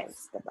own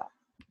lives, diba?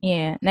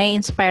 Yeah.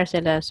 Na-inspire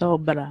sila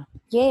sobra.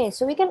 Yeah,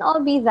 so we can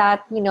all be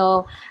that,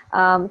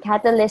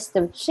 catalyst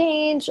of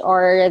change,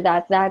 or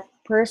that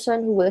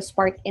person who will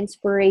spark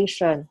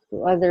inspiration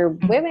to other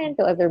women,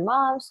 to other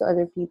moms, to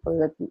other people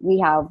that we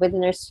have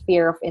within our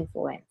sphere of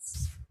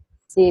influence.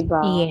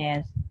 Diba?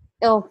 Yes.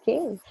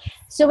 Okay.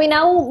 So we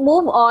now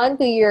move on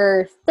to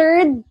your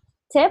third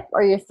tip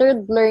or your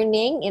third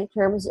learning in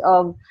terms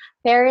of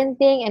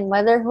parenting and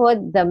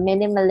motherhood, the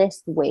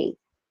minimalist way.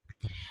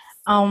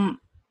 Um,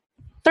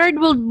 Third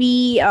will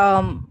be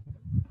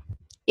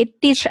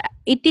it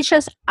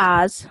teaches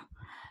us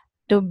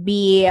to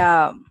be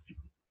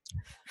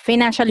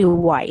financially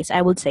wise,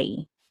 I would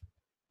say,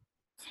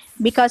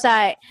 because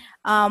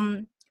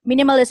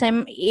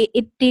minimalism,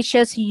 it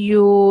teaches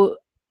you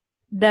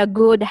the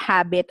good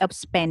habit of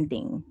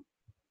spending.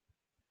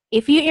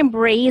 If you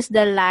embrace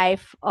the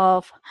life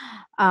of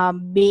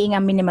being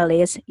a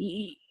minimalist,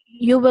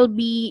 you will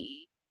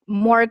be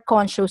more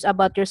conscious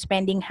about your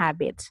spending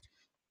habits.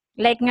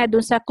 Like nga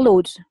dun sa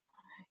clothes,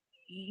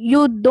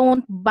 you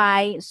don't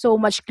buy so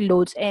much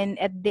clothes, and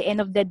at the end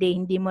of the day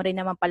hindi mo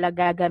rin naman pala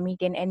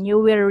gagamitin, and you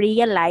will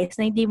realize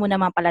na hindi mo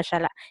naman pala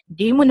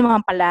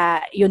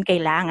yun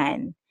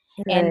kailangan.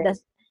 And Right.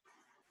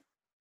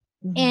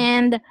 Mm-hmm.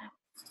 and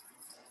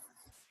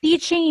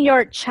teaching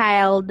your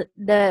child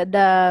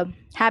the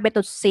habit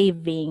of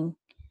saving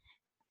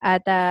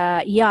at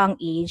a young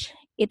age,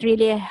 it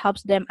really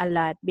helps them a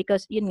lot,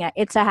 because yun nga,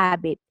 it's a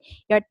habit.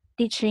 You're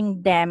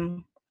teaching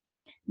them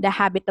the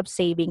habit of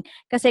saving.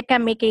 Kasi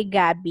kami kay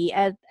Gabby,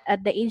 at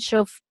the age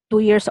of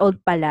 2 years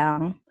old pa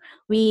lang,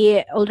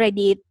 we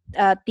already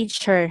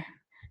teach her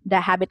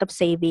the habit of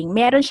saving.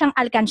 Meron siyang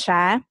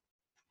alkansya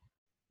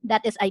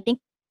that is, I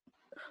think,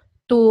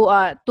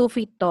 2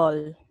 feet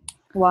tall,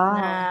 Wow.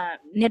 na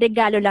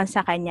niregalo lang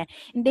sa kanya.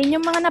 And then,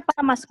 yung mga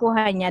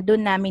napamaskuhan niya,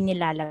 doon namin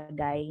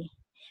nilalagay.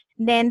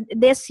 Then,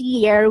 this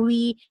year,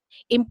 we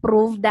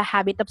improved the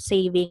habit of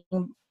saving.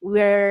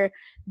 We're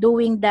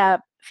doing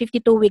the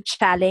 52-week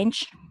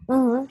challenge,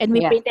 Mm-hmm. and we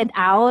Yeah. printed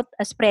out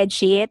a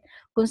spreadsheet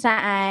kung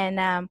saan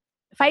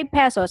 5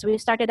 pesos. We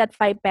started at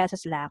 5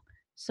 pesos lang.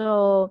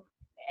 So,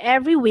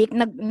 every week,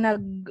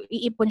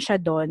 nag-iipon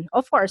siya doon.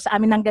 Of course, sa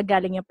amin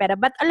nanggagaling yung pera.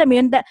 But alam mo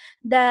yun,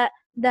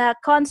 the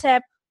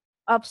concept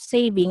of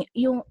saving,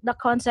 the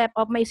concept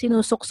of may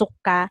sinusuksok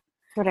ka,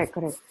 Correct,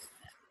 correct.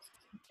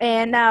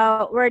 and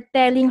we're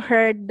telling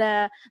her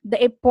the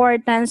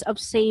importance of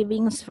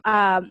savings,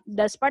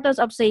 the importance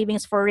of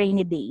savings for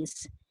rainy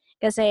days.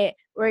 Kasi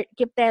we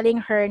keep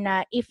telling her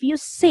na if you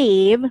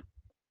save,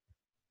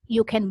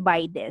 you can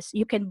buy this,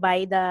 you can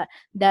buy the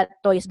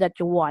toys that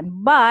you want,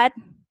 but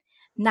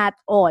not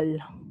all.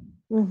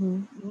 Mm-hmm.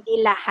 Hindi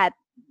lahat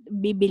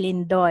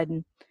bibilin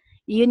doon.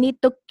 You need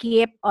to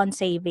keep on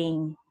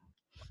saving.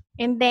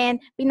 And then,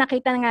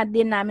 pinakita nga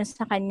din namin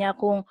sa kanya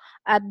kung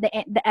at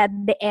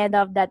the end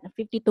of that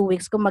 52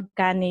 weeks, kung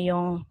magkano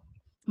yung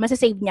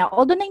masasave niya.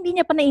 Although na hindi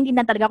niya pa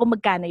naiintindihan talaga kung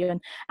magkano yun.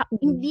 Mm-hmm.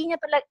 Hindi niya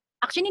talaga,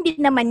 actually, hindi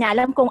naman niya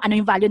alam kung ano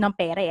yung value ng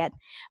pera yan.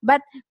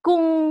 But,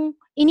 kung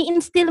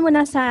ini-instill mo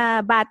na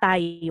sa bata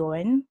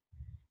yun,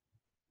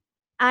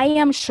 I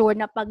am sure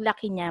na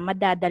paglaki niya,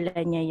 madadala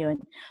niya yun.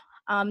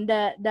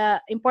 The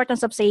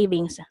importance of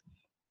savings,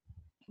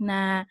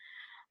 na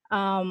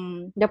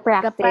The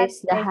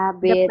practice, the the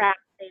habit.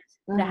 practice,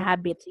 the Uh-huh.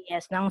 habits,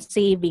 yes, ng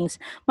savings.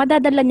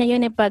 Madadala niya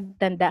yun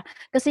pagtanda.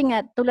 Kasi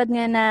nga, tulad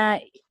nga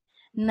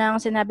ng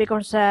sinabi ko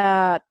sa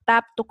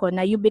top 2 ko,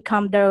 na you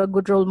become the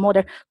good role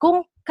model.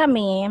 Kung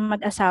kami,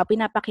 mag-asawa,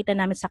 pinapakita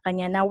namin sa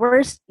kanya na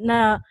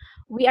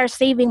we are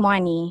saving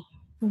money.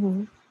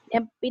 Mm-hmm.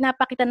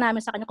 Pinapakita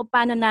namin sa kanya kung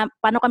paano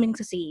kami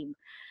nagsasave.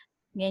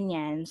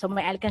 Ganyan. So,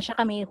 may alkansya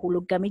kami,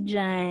 hulog kami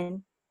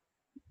dyan,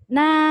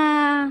 na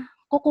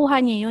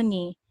kukuha niya yun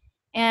eh.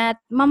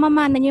 At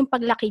mamamana niya yung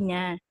paglaki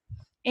niya.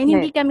 And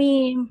hindi Right.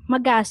 kami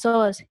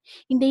magastos.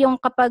 Hindi yung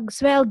kapag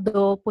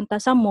sweldo, punta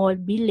sa mall,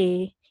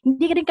 bili.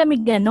 Hindi rin kami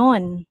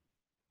ganon.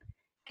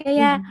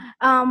 Kaya,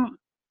 Mm-hmm.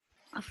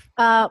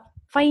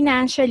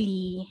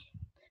 financially,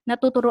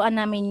 natuturuan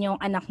namin yung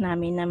anak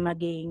namin na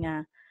maging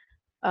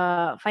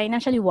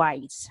financially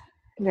wise.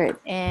 Right.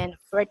 And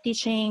we're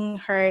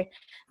teaching her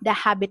the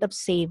habit of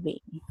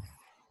saving.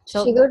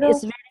 So, it's Siguro,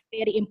 very,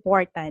 very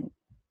important.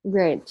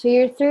 right. So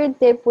your third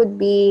tip would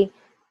be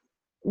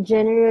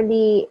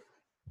generally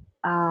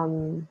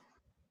um,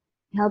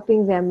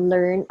 helping them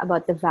learn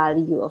about the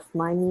value of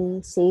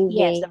money, Yes, the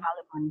saving,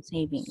 value on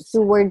savings.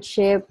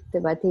 stewardship,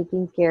 diba?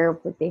 Taking care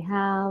of what they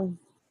have,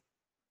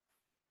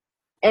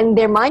 and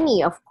their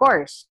money, of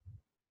course.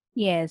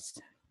 Yes.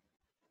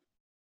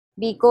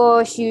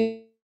 Because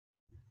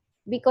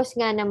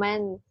nga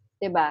naman,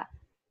 diba?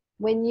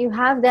 When you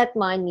have that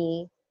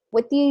money,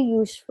 what do you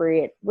use for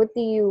it? What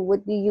do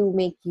you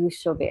make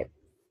use of it?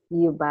 Do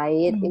you buy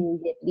it Mm.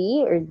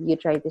 immediately or do you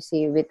try to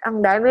save it?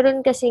 Ang dami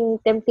rin kasing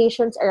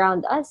temptations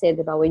around us,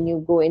 diba? When you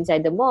go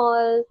inside the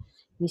mall,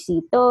 you see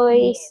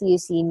toys, Yes. you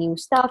see new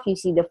stuff, you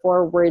see the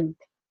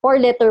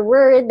four-letter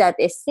word that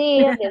is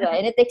sale, diba?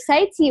 And it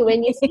excites you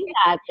when you see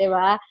that,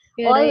 diba?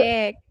 All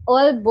Correct.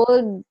 all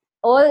bold,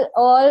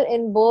 all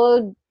in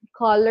bold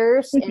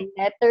colors and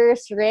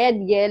letters, red,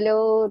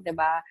 yellow,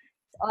 diba?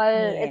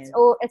 Yes.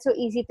 It's so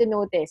easy to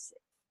notice.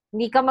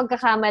 Hindi ka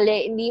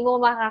magkakamali, hindi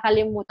mo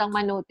makakalimutang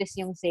manotice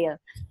yung sale.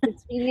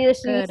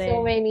 There's really so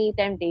Correct. many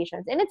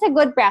temptations. And it's a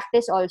good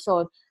practice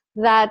also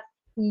that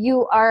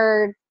you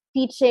are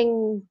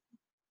teaching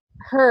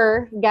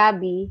her,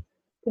 Gabby,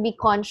 to be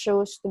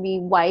conscious, to be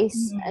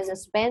wise Mm. as a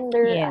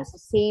spender, as Yes. a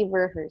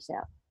saver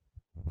herself.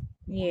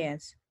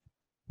 Yes.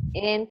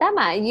 And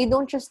tama, you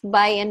don't just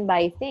buy and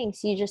buy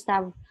things.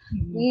 Mm.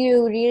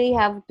 You really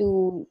have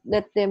to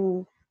let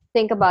them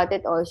think about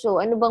it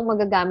also. Ano bang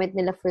magagamit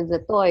nila for the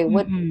toy?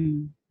 What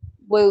Mm-mm.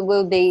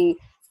 will they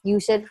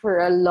use it for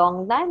a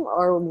long time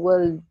or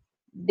will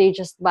they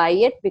just buy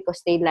it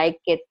because they like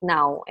it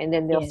now and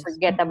then they'll Yes.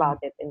 forget Mm-mm. about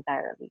it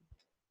entirely.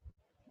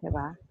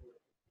 Diba?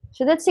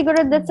 So that's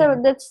siguro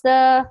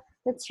Yeah.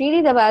 that's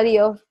really the value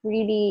of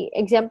really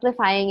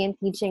exemplifying and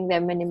teaching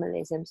them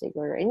minimalism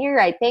siguro. And you're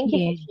right. Thank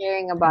you for Yes.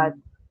 sharing about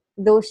True.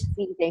 those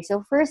three things.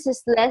 So first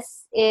is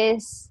less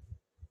is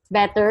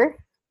better.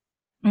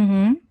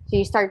 Mm-hmm. So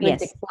you start with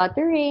Yes.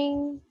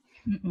 decluttering,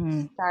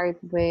 Mm-mm. start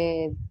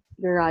with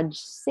garage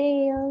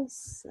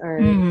sales or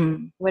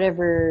Mm.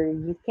 whatever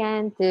you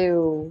can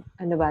to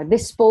ano ba,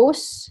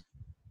 dispose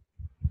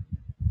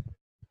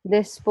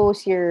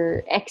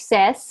your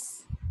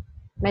excess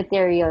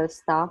material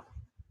stuff.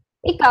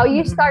 Ikaw,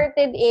 you Mm-mm.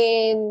 started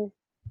in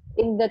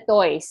the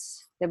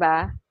toys, 'di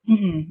ba?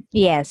 Mm-mm.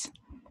 Yes.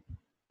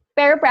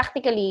 Pero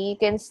practically, you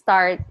can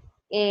start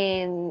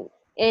in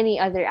any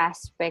other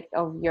aspect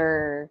of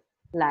your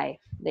life.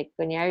 Like,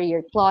 kunyari,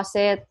 your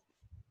closet,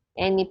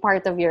 any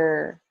part of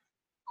your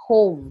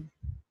home.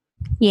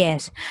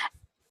 Yes.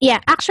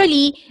 Yeah,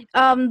 actually,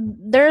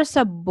 there's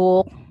a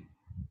book.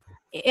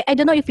 I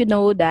don't know if you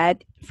know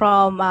that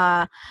from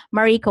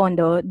Marie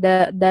Kondo,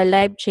 the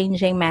life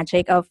changing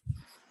magic of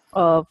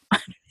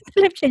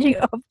life changing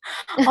of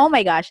oh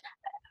my gosh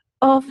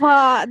of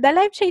the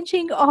life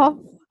changing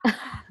of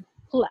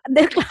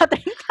the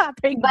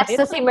cluttering ba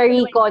Basta ito? si Ano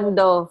Marie ba yun?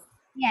 Kondo.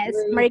 Yes,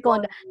 Marie Marie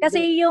Kondo. Kondo. Kasi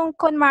yung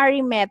KonMari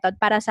method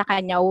para sa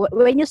kanya,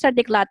 when you start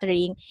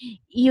decluttering,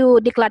 you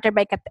declutter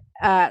by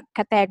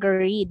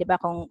category, 'di ba?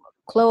 Kung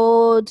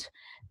clothes,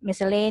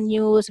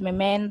 miscellaneous,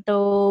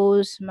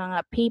 mementos,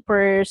 mga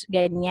papers,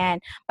 ganyan.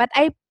 But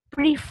I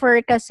prefer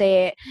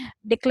kasi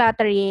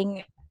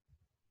decluttering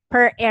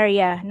per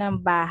area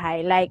ng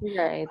bahay. Like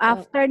Right.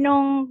 after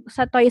nung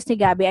sa toys ni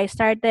Gabi, I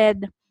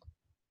started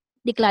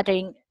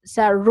decluttering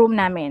sa room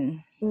namin.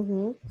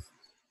 Mhm.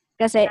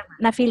 Kasi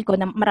na-feel ko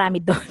na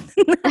marami doon.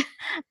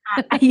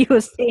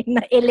 Ayusin,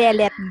 na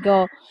ile-let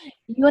go.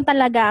 Yun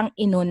talaga ang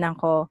inuna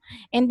ko.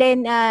 And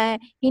then,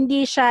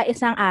 hindi siya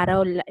isang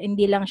araw,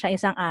 hindi lang siya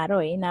isang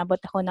araw eh.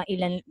 Inabot ako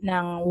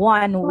ng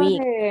 1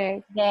 week.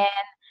 Correct.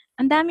 Then,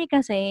 ang dami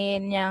kasi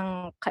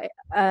niyang,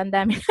 ang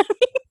dami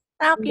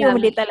Ang dami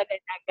na-accumulate talaga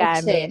na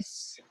gamit.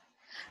 excess.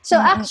 So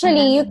Ang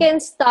actually, you dami. can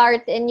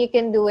start and you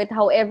can do it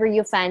however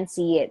you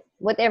fancy it.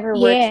 Whatever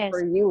works Yes.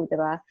 for you, di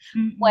ba?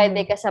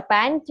 Pwede Mm-mm. ka sa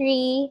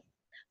pantry,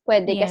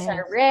 pwede ka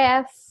sa Yes.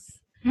 ref,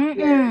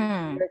 your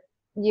Mm-mm. your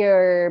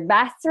your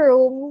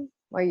bathroom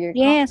or your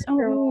Yes,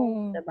 common room,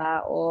 oo. diba?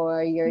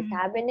 Or your Mm.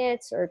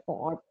 cabinets or kung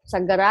or sa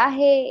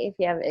garahe if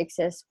you have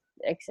excess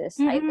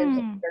items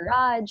in Mm-mm. the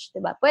garage,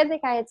 diba? Pwede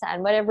kahit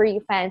saan, whatever you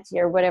fancy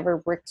or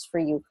whatever works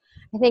for you.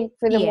 I think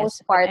for the most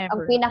Yes, part, ang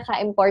whatever.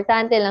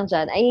 pinaka-importante lang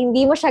dyan ay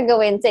hindi mo siya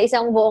gawin sa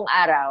isang buong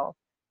araw.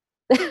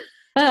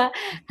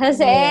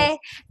 Kasi, Yes.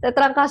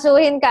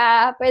 tatrangkasuhin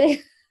ka,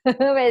 pwede,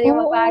 pwede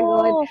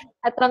mapagod, Oo.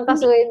 at Hindi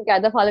trangkasuhin ka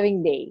the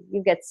following day.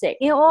 You get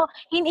sick. oo,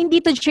 hindi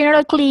to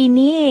general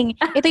cleaning.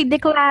 Ito'y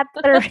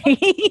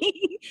decluttering.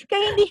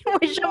 Kaya hindi mo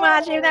siya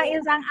ma-achieve ng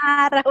isang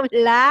araw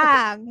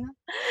lang.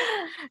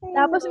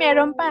 Tapos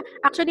meron pa,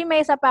 actually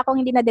may isa pa akong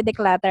hindi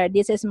nade-declutter.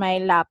 This is my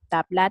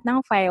laptop. Lahat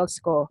ng files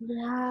ko,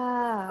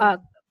 Yeah. uh,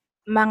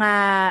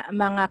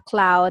 mga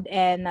cloud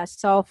and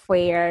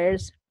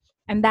softwares,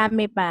 ang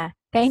dami pa.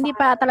 Kaya hindi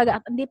pa talaga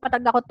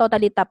ako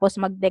totally tapos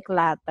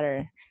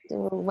mag-declutter.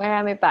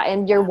 Marami pa.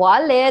 And your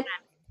wallet,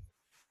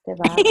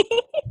 diba?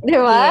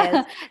 Diba?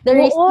 Yes. The Oo,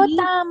 receipt.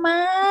 tama.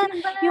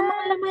 Diba? Yung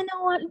mga laman ng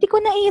wallet, hindi ko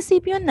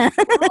naisip yun ah.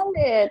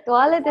 Wallet.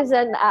 Wallet is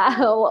an,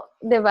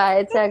 diba?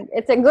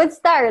 It's a good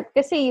start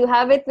kasi you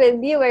have it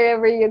with you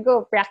wherever you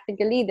go,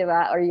 practically,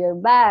 diba? Or your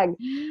bag.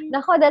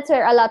 Nako, that's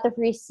where a lot of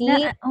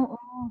receipts Oo.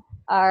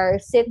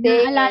 are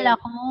sitting. Naalala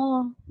ko.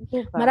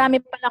 Diba? Marami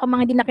pala akong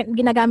mga hindi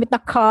ginagamit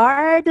na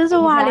card sa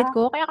wallet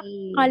ko. Kaya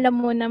Exactly. akala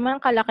mo naman,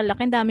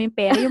 kalaki-laki, ang daming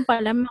pera. Yung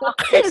pala, mga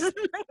cards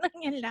lang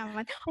yung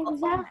laman. Oo.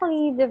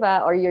 Exactly,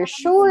 diba? Or your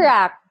shoe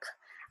rack.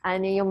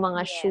 Ano yung mga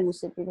Yes. shoes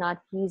that you're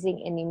not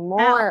using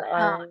anymore.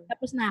 Or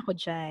Tapos na ako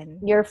dyan.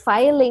 your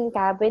filing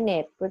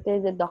cabinet. What are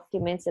the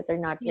documents that are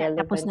not Yeah,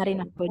 tapos relevant na rin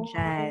ako anymore?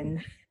 dyan.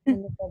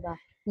 Ano pa ba?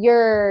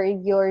 Your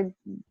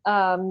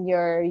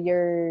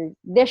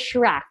dish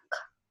rack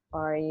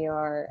or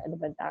your ano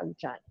ba tawag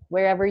dyan?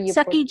 Wherever you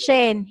Sa put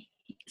kitchen,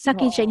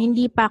 Oo.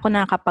 hindi pa ako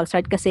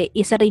nakakapag-start kasi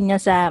isa rin niya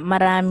sa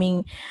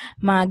maraming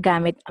mga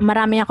gamit.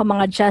 Marami ako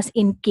mga just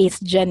in case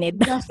dyan eh.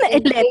 Just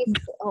in Na-let case,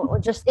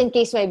 just in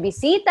case may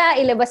bisita,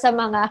 ilabas sa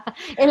mga,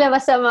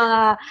 ilabas sa mga,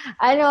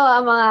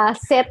 ang mga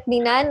set ni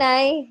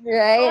nanay,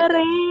 right? Set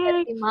correct.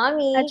 ni At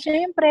mommy.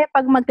 syempre,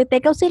 pag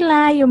magte-take out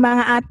sila, yung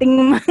mga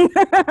ating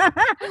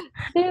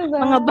Diba?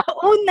 mga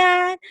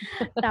baunan.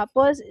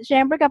 Tapos,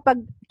 syempre kapag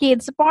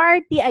kids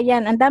party,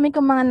 ayan, ang dami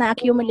kong mga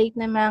na-accumulate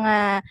na mga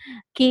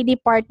kiddie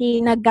party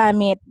na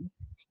gamit.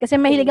 Kasi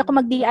mahilig ako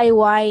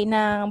mag-DIY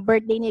ng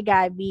birthday ni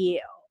Gabi.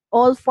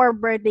 All 4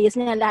 birthdays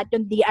niya, lahat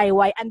yung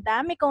DIY. Ang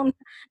dami kong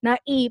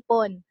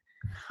naipon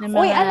na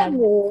Uy, mga alam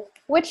mo,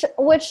 which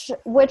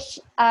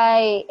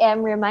I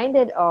am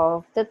reminded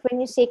of that when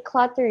you say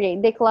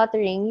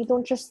decluttering, you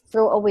don't just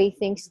throw away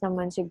things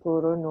naman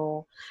siguro,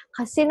 no?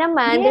 Kasi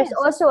naman, there's yes.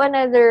 also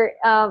another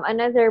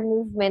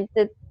movement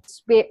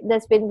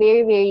that's been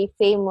very, very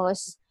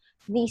famous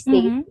these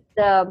days, Mm-hmm.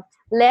 the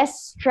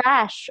less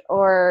trash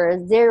or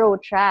zero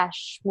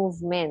trash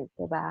movement,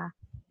 diba?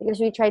 Because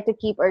we try to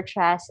keep our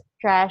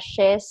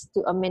trashes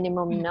to a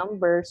minimum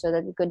number so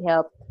that we could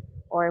help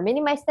or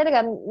minimize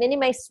talaga,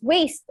 minimize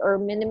waste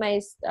or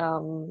minimize,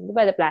 di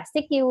ba, the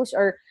plastic use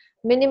or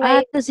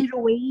minimize, The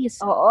zero waste.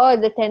 oo,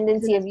 the Is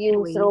tendency the of zero you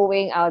waste.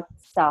 throwing out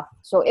stuff.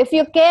 So, if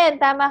you can,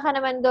 tama ka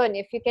naman dun,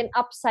 if you can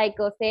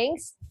upcycle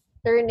things,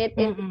 turn it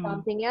into Mm-mm.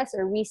 something else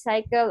or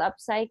recycle,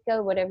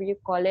 upcycle, whatever you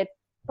call it,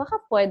 baka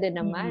pwede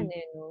naman Mm-mm.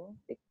 eh, no?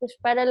 Because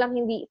para lang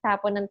hindi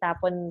tapon ng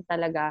tapon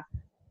talaga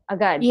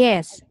agad.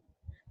 Yes,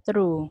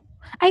 true.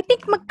 I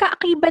think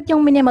magkaakibat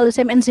yung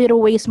minimalism and zero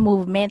waste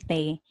movement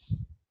eh.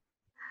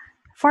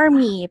 For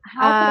me,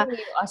 How can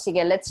you, oh,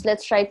 sige, let's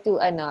try to,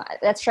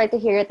 let's try to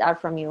hear it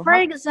out from you. for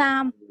How can you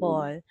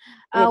example,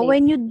 relate?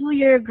 when you do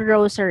your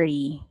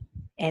grocery,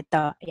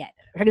 eto, yeah.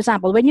 For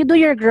example, when you do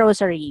your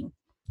grocery,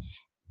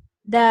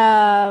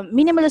 the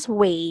minimalist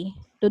way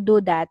to do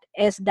that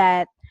is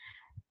that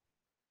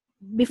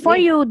before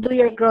You, you do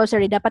your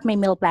grocery, dapat may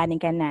meal planning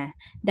ka na.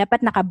 Dapat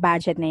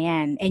naka-budget na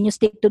yan. And you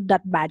stick to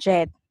that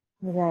budget.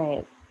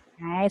 right.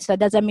 Right? So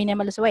that's a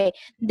minimalist way.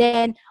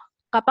 Then,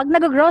 kapag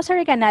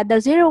nag-grocery ka na, the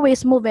zero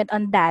waste movement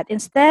on that,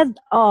 instead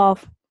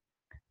of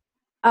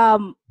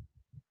um,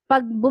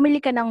 pag bumili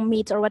ka ng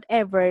meats or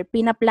whatever,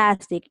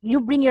 pina-plastic, you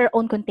bring your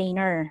own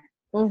container.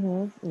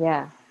 Mm-hmm.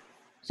 Yeah.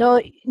 So,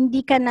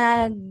 hindi ka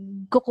na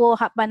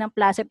kukuha pa ng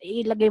plastic,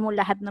 ilagay mo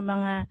lahat ng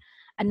mga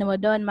ano mo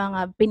doon,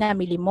 mga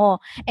pinamili mo.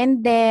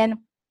 And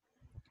then,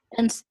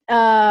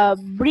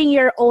 bring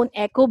your own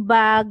eco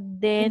bag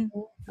then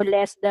Mm-hmm. to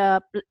less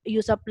the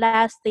use of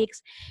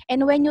plastics.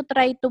 And when you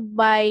try to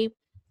buy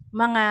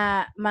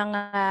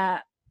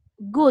mga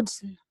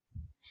goods,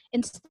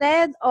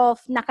 instead of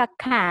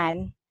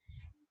naka-can,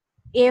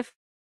 if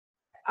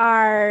there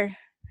are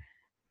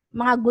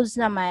mga goods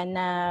naman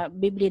na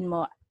bibilin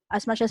mo,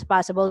 as much as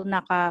possible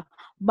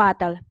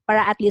naka-bottle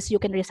para at least you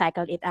can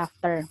recycle it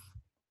after.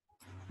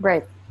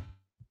 Right.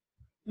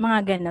 Mga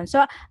ganun.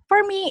 So,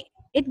 for me,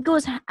 it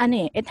goes,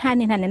 it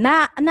hand in hand.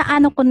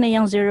 Naano ko na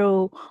yung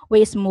zero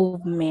waste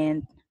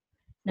movement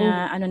na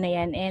Mm-hmm. ano na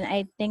yan. And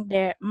I think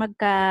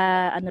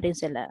ano rin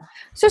sila.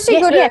 So Yes,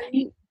 siguro,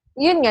 yeah.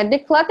 yun nga,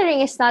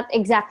 decluttering is not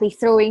exactly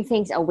throwing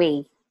things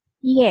away.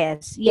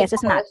 Yes, it's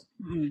not.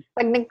 Because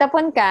pag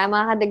nagtapon ka,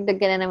 makakadagdag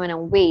ka na naman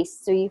ng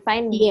waste. So you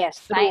Yes,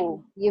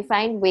 true.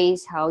 find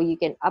ways how you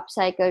can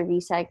upcycle,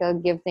 recycle,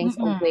 give things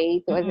Mm-mm.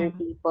 away to other Mm-mm.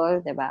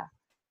 people, diba?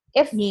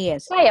 If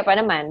Yes. kaya pa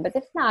naman, but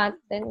if not,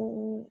 then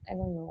I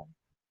don't know.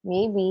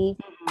 Maybe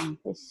Mm-mm.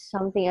 there's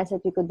something else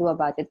that we could do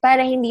about it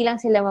para hindi lang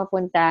sila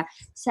mapunta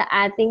sa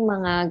ating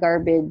mga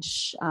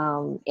garbage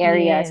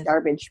areas, Yes.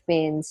 garbage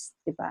bins,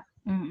 diba?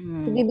 So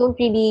Mm-mm.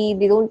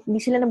 hindi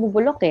sila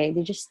nabubulok eh.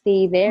 They just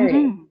stay there eh.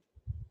 Mm-mm.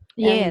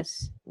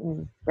 Yes.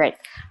 Right.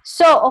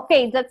 So,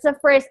 okay, that's the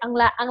first. Ang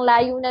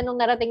layo na nung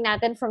narating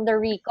natin from the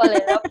recall. Eh.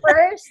 The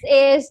first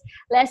is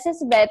less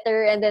is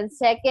better. And then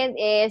second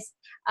is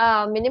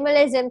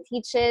minimalism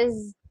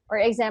teaches or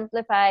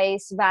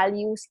exemplifies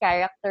values,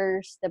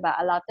 characters, diba?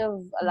 A lot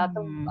of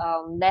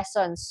Mm-mm.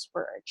 lessons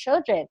for our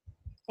children.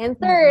 And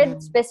third,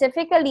 Mm-mm.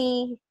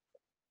 specifically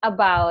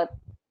about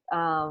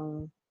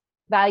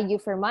value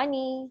for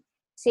money,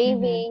 Mm-hmm.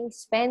 saving,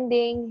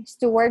 spending,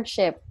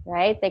 stewardship,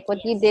 right? Like what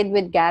you Yes. did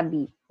with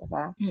Gabby,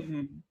 diba?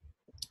 Mm-mm.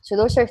 So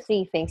those are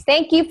three things.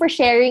 Thank you for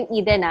sharing,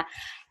 Eden. Ah.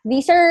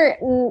 These are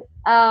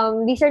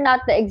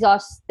not the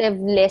exhaustive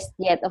list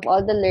yet of all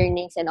the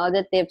learnings and all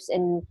the tips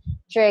and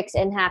tricks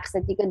and hacks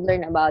that you could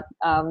learn about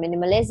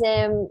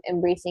minimalism,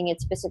 embracing it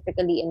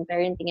specifically in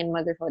parenting and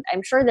motherhood. I'm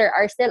sure there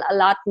are still a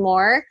lot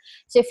more.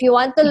 So if you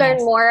want to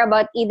learn Yes. more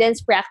about Eden's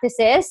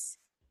practices,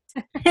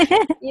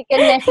 you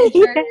can message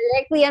her Yeah.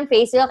 directly on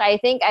Facebook. I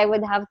think I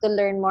would have to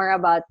learn more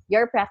about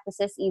your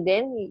practices,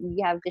 Eden.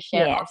 You have to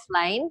share Yes.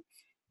 offline.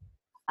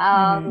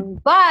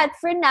 Mm-hmm. But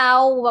for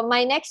now,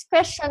 my next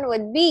question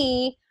would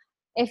be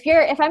if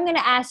I'm gonna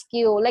ask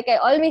you, like I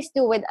always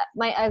do with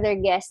my other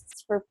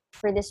guests for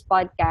this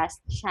podcast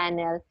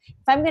channel,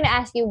 if I'm gonna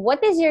ask you,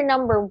 what is your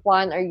number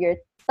one or your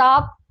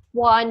top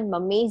one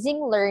amazing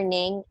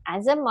learning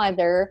as a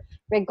mother,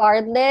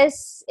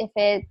 regardless if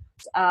it's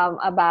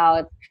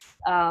about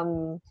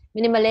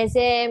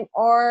minimalism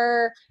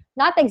or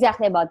not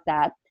exactly about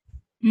that,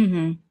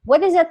 Mm-hmm.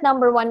 what is that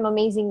number one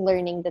amazing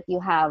learning that you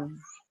have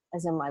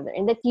as a mother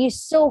and that you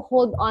so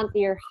hold on to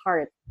your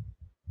heart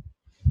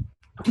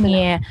up to now?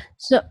 Yeah.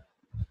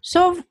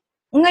 So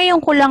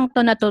ngayon ko lang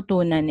to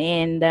natutunan,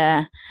 and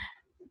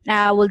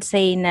I would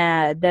say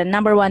na the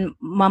number one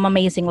mom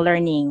amazing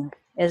learning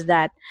is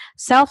that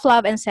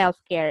self-love and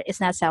self-care is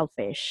not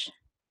selfish.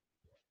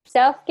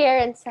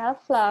 Self-care and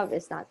self-love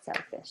is not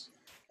selfish.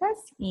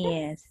 That's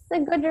Yes. a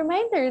good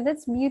reminder.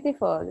 That's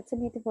beautiful. That's a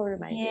beautiful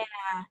reminder.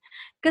 Yeah.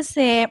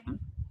 Kasi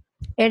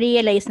I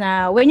realize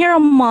na when you're a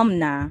mom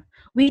na,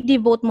 we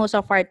devote most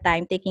of our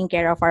time taking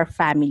care of our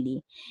family.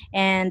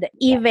 And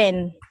Yeah. even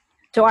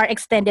to our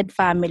extended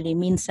family,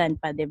 minsan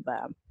pa, di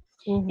ba?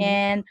 Mm-hmm.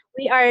 And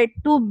we are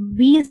too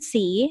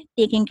busy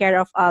taking care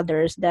of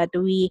others that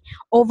we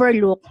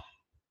overlook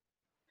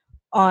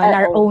on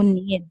Our our own. own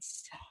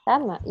needs.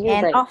 Tama. You're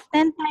And right.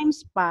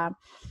 oftentimes pa,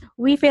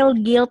 we feel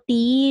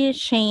guilty,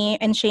 shame,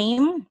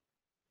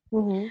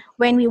 Mm-hmm.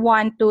 when we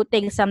want to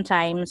take some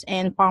times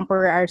and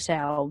pamper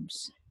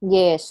ourselves.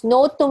 Yes.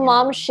 No to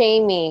mom Yeah.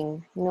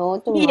 shaming.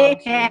 No to mom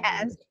shaming.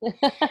 Yes.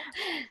 Diba?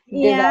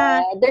 Yeah.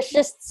 There's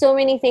just so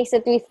many things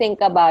that we think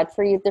about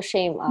for you to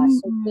shame us.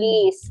 So Mm-mm.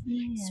 please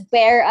Yes.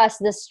 spare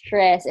us the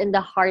stress and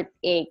the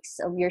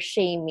heartaches of your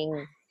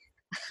shaming.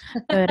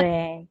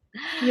 Correct.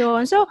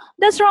 Yun. So,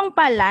 that's wrong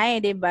pala,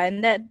 'di ba?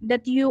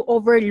 That you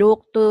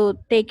overlook to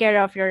take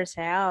care of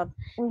yourself.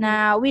 Mm-hmm.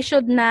 Na we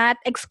should not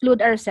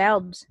exclude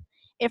ourselves.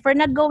 If we're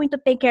not going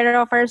to take care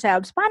of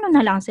ourselves, paano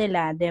na lang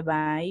sila, 'di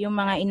ba? Yung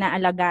mga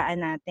inaalagaan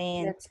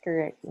natin. That's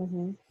correct.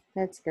 Mm-hmm.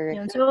 That's correct.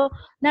 Yun. So,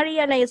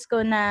 na-realize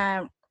ko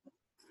na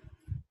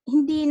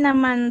hindi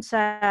naman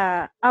sa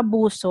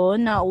abuso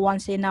na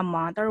once in a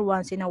month or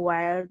once in a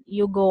while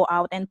you go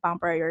out and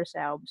pamper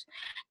yourselves.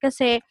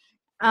 Kasi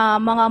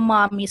mga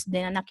mommies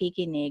din na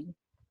nakikinig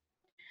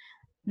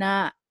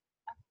na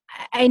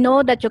I know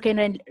that you can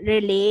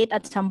relate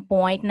at some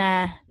point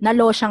na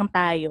nalosyang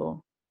tayo.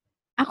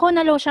 Ako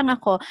nalosyang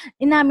ako.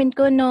 Inamin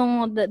ko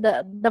nung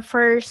the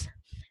first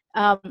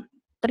um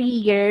 3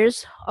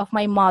 years of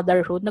my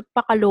motherhood,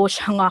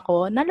 nagpakalosyang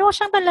ako.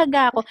 Nalosyang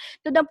talaga ako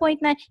to the point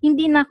na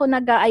hindi na ako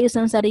nag-aayos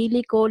ng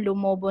sarili ko,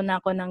 lumobo na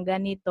ako ng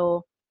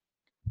ganito.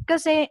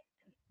 Kasi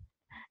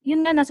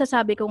yun nga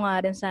nasasabi ko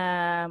nga rin sa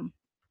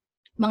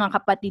mga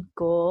kapatid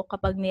ko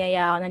kapag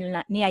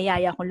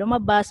niyayaya akong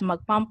lumabas,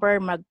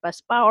 mag-pamper,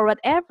 magpa-spa or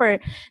whatever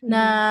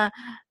na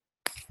Mm-hmm.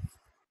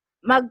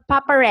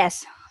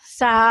 magpapares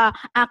sa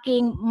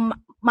aking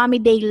mommy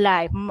day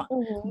life,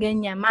 Mm-hmm.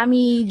 ganyan,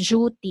 mommy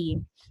duty.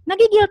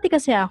 Nagigilty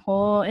kasi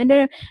ako. And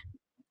then,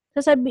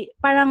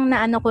 parang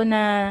naano ko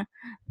na,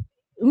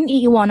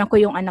 iiwanan ko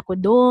yung anak ko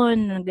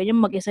doon, ganyan,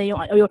 mag-isa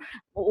yung,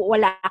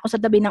 wala ako sa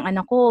tabi ng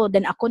anak ko,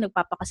 then ako,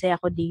 nagpapakasaya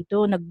ako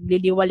dito,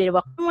 nagliliwaliw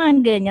ako, mga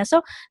ganyan.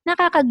 So,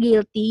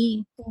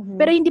 nakaka-guilty. Mm-hmm.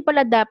 Pero hindi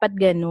pala dapat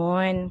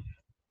ganun,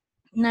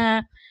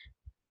 na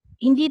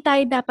hindi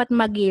tayo dapat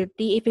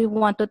mag-guilty if we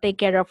want to take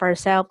care of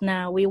ourselves,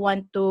 na we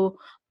want to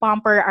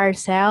pamper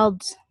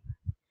ourselves.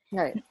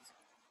 Right.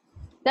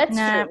 That's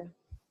Na, true.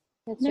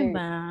 That's true.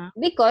 diba?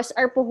 Because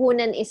our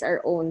puhunan is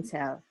our own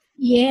self.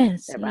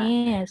 Yes, Diba?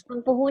 yes.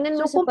 Ang puhunan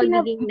mo So, sa kung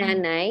pagiging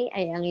nanay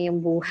ay ang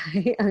iyong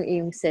buhay, ang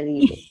iyong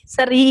sarili.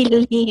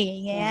 sarili,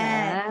 Diba?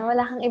 yes.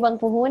 Wala kang ibang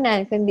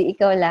puhunan kundi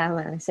ikaw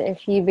lamang. So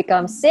if you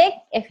become sick,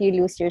 if you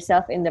lose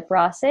yourself in the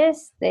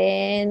process,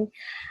 then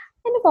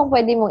ano pang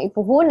pwede mong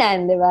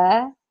ipuhunan, di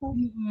ba?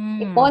 Mm-hmm.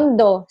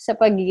 Ipondo sa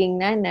pagiging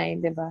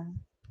nanay, di ba?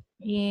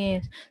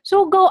 Yes.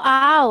 So, go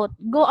out.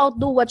 Go out,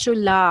 do what you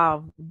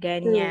love. True.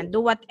 Ganyan. Do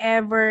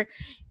whatever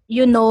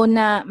you know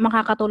na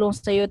makakatulong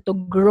sa'yo to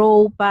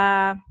grow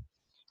pa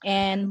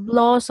and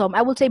blossom.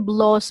 I would say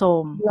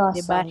blossom.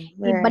 Diba? Blossom.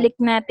 Right. Ibalik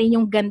natin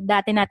yung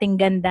dati nating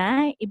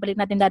ganda. Ibalik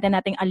natin dati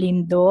nating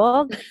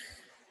alindog.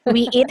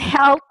 We eat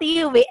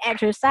healthy. We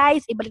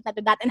exercise. Ibalik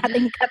natin dati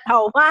nating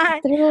katawan.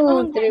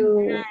 True, Mga true.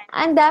 ganyan.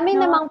 Ang dami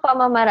No? namang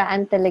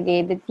pamamaraan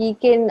talaga that you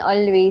can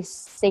always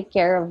take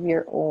care of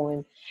your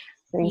own.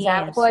 For Yes.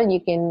 example, you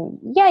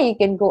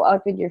can go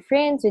out with your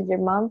friends, with your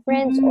mom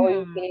friends,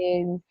 or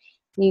Mm-hmm.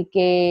 you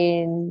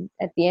can,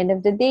 at the end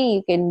of the day,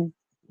 you can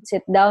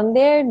sit down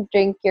there,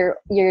 drink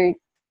your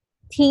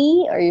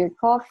tea or your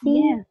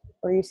coffee, Yeah.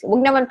 or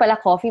wag naman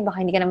pala coffee, baka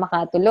hindi ka na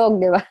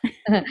makatulog, di ba?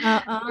 Or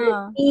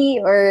Uh-uh.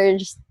 tea, or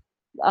just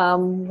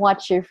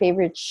watch your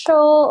favorite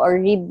show, or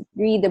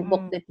read a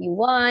book Mm. that you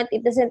want.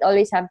 It doesn't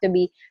always have to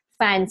be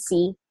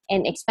fancy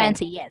and Fancy,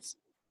 expensive, yes.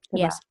 diba?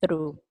 Yes,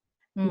 true.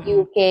 Mm-mm.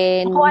 You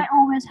Ako, I can,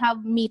 always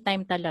have me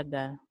time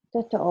talaga.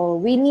 totoo,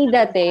 we need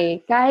that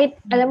eh. Kahit,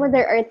 alam mo, Mm.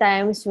 there are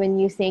times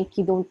when you think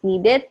you don't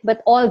need it,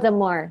 but all the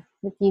more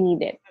that you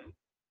need it.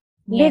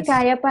 Hindi, Yes.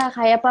 kaya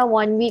pa,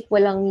 1 week,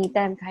 walang me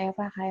time. Kaya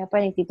pa,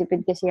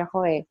 nagtitipid kasi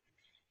ako eh.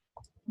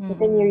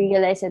 But then you Mm-mm.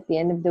 realize at the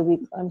end of the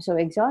week, I'm so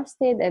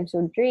exhausted, I'm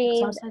so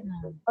drained, Exhausted I'm na.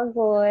 so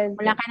pagod.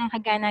 Wala ka nang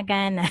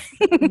kagana-gana.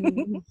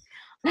 Mm.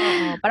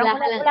 Oo. Parang Wala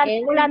ka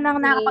ng wala nang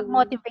energy.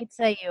 nakakapag-motivate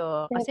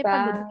sa'yo. Kasi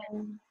pagod Diba? ka.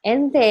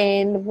 And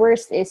then,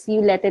 worst is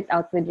you let it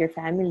out with your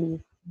family,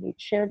 your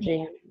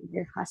children, Yeah.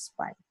 your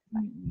husband.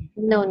 Mm-mm.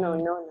 No, no,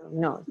 Mm-mm. no, no,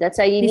 no.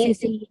 That's why you need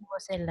to, Sisisihin mo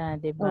sila,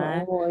 di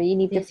ba? oo, you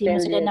need to Sisisihin mo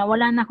fill sila it. na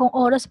wala na akong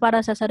oras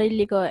para sa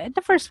sarili ko. In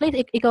the first place,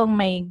 ikaw ang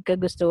may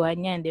kagustuhan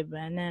yan, di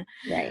ba? Na,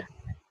 Right.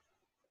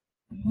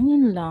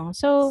 yun lang.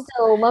 So,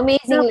 So,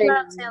 amazing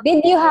self-love, learning.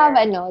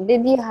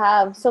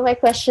 self-care. So my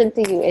question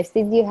to you is,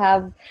 did you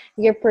have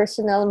your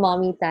personal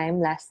mommy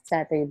time last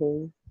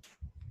Saturday?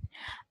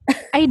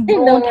 I In the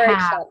don't have.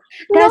 workshop?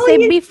 No, Kasi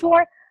you,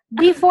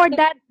 before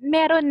that,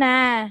 meron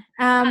na.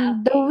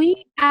 The okay.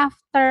 week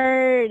after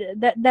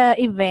the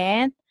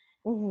event,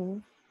 Mm-hmm.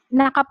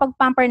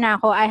 nakapag-pamper na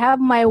ako. I have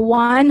my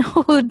one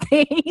whole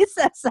day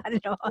sa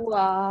salon.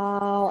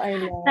 Wow, I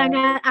love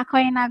it.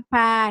 Ako'y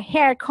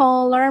nagpa-hair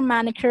color,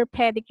 manicure,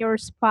 pedicure,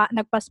 spa.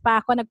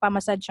 Nagpa-spa ako,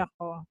 nagpa-massage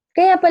ako.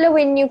 Kaya pala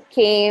when you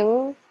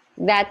came,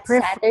 that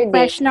Saturday.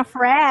 Fresh na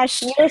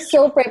fresh. You're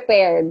so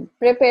prepared.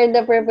 Prepared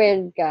na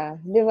prepared ka.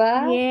 Di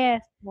ba?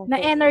 Yes. Okay.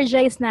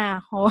 Na-energize na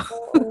ako.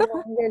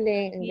 Oo, ang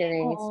galing, ang Yeah,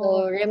 galing. oo.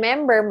 So,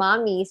 remember,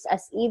 mommies,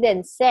 as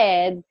Eden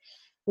said,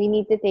 we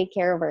need to take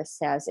care of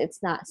ourselves.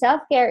 It's not,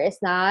 self-care is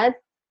not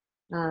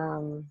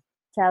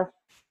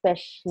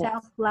selfishness.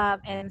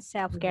 Self-love and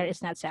self-care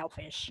is not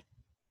selfish.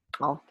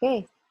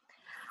 Okay.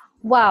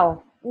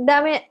 Wow. Ang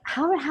dami.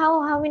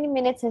 How many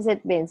minutes has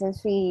it been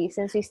since we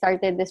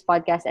started this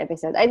podcast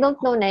episode? I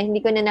don't know na, hindi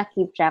ko na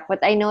keep track,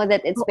 but I know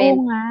that it's Oo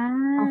been nga.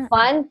 a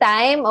fun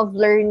time of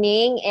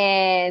learning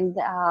and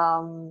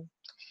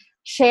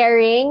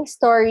sharing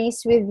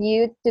stories with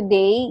you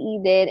today,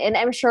 Eden. And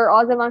I'm sure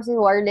all the moms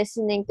who are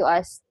listening to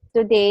us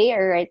today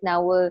or right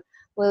now will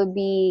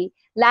be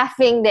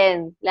laughing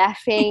their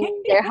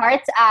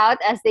hearts out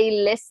as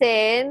they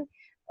listen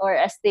or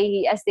as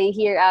they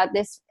hear out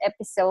this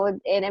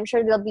episode. And I'm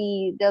sure they'll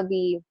be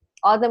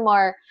all the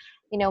more,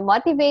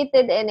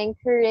 motivated and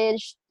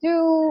encouraged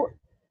to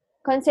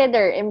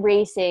consider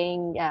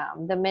embracing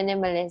the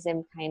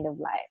minimalism kind of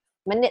life,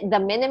 the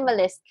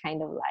minimalist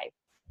kind of life.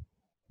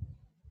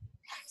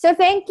 So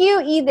thank you,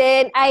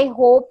 Eden. I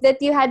hope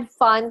that you had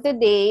fun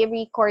today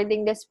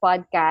recording this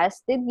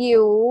podcast. Did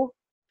you?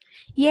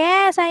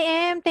 Yes, I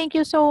am. Thank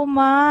you so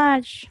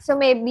much. So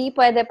maybe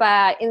pwede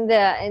pa in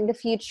the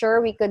future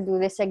we could do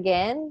this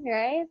again,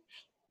 right?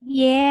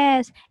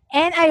 Yes.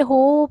 And I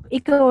hope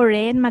ikaw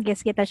rin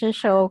mag-guest kita sa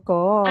show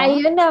ko.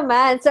 Ayun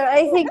naman. So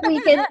I think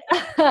we can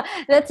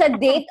that's a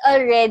date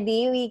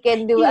already. We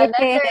can do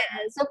another.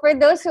 Yes. So for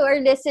those who are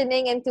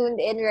listening and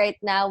tuned in right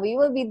now, we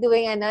will be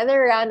doing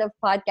another round of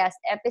podcast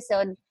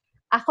episode.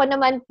 Ako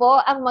naman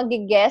po ang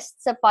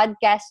magi-guest sa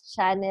podcast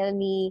channel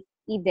ni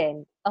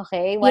Eden.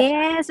 Okay?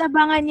 Yes,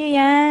 abangan nyo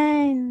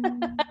yan.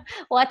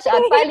 Watch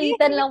out.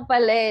 Palitan lang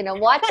pala eh. No?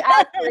 Watch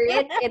out for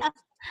it.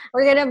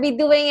 We're gonna be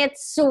doing it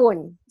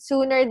soon.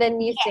 Sooner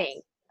than you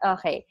think.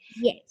 Okay.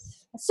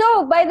 Yes.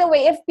 So, by the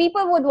way, if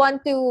people would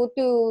want to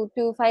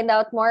find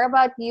out more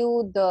about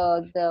you,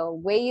 the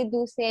way you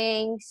do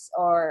things,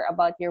 or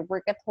about your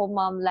work at home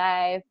mom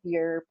life,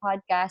 your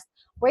podcast,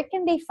 where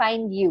can they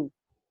find you?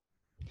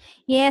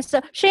 Yes,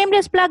 so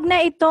shameless plug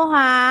na ito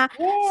ha.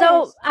 Yes.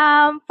 So,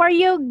 for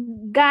you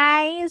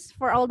guys,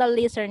 for all the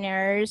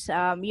listeners,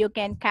 you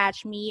can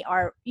catch me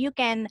or you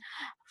can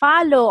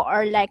follow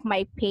or like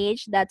my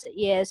page that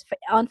is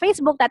on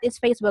Facebook. That is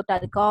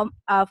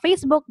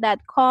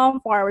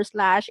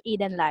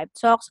facebook.com/Eden Live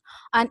Talks.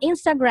 On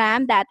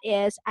Instagram, that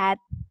is at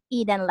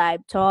Eden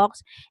Live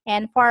Talks.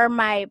 And for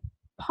my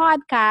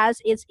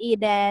podcast, it's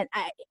Eden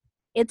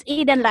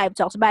Live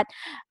Talks. But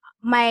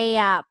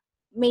my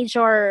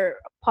major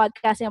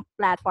podcasting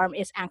platform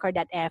is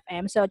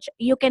Anchor.fm. So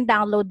you can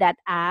download that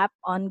app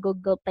on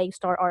Google Play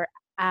Store or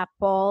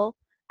Apple,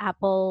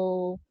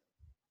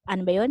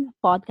 ano ba yun?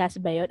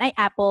 Podcast ba yun? Ay,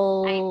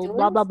 Apple, iTunes?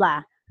 blah, blah,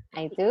 blah.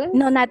 iTunes?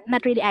 No, not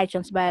really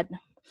iTunes, but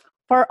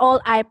for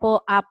all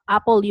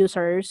Apple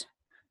users,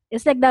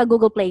 it's like the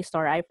Google Play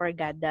Store. I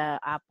forgot the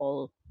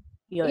Apple.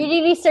 Yun.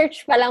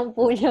 I-research pa lang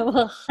po niya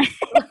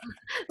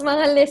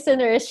mga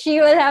listeners.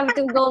 She will have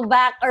to go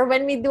back or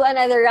when we do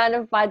another round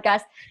of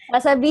podcast,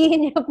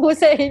 masabihin niya po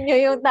sa inyo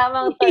yung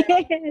tamang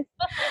term.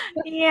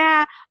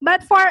 Yeah.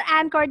 But for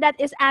Anchor, that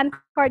is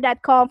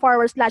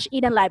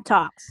anchor.com/Eden Live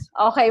Talks.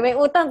 Okay, may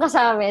utang ka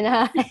sa amin,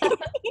 ha?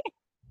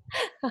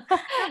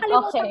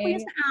 Nakalimutan ko yun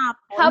sa app.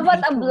 How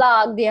about a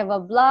blog? Do you have a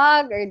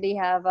blog or do you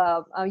have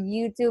a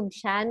YouTube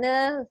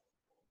channel?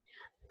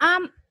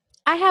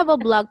 I have a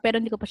blog pero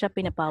hindi ko pa siya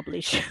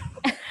pinapublish.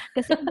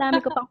 Kasi ang dami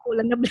ko pang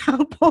kulang na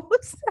blog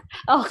post.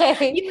 Okay.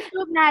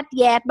 YouTube not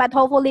yet, but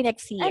hopefully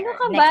next year. Ano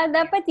ka ba?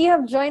 Dapat you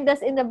have joined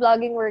us in the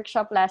blogging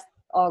workshop last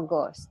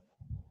August.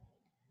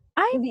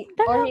 Ay,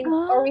 talaga?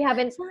 Or we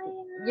haven't,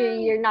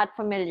 you're not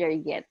familiar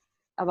yet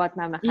about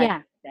Mama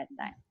Kat that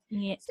time.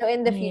 Yeah. So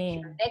in the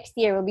future, next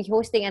year, we'll be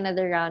hosting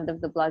another round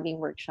of the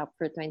blogging workshop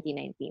for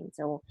 2019.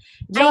 So,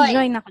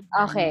 join ako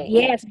dyan. Okay.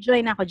 Yes,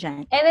 join ako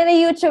dyan. And then a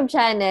YouTube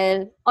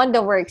channel on the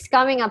works,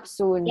 coming up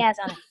soon.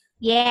 Yes,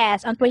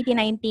 on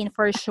 2019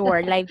 for sure,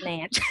 live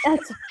na yan.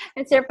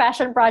 It's your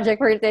passion project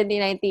for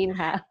 2019,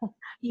 ha?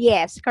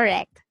 Yes,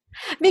 correct.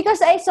 Because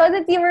I saw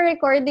that you were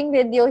recording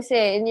videos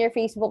in your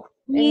Facebook,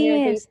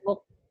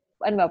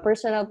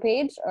 personal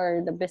page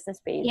or the business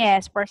page?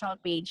 Yes, personal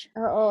page.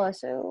 Oo,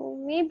 so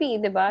maybe,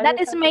 diba?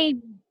 That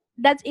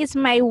is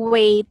my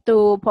way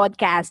to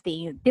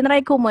podcasting.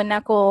 Tinry ko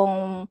muna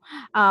kung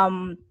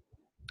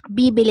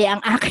bibili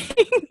ang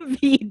aking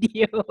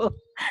video.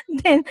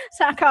 Then,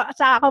 saka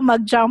ako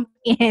mag-jump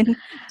in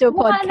to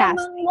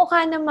podcast.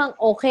 Mukha namang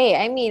okay.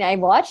 I mean, I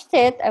watched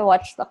it. I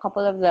watched a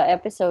couple of the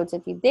episodes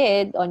that you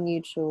did on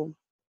YouTube.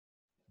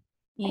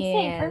 Yes. I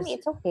think for me,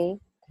 it's okay.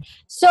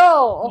 So,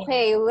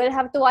 okay, we'll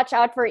have to watch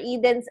out for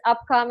Eden's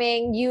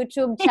upcoming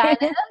YouTube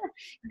channel.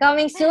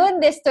 Coming soon,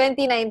 this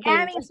 2019.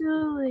 Coming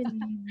soon.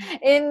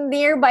 In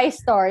nearby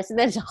stores.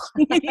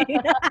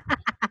 Okay.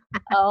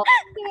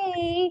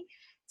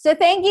 So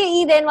thank you,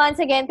 Eden,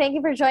 once again. Thank you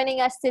for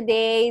joining us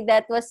today.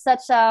 That was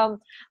such a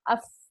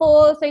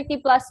full 30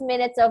 plus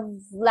minutes of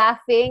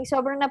laughing.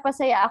 Sobrang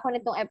napasaya ako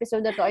nitong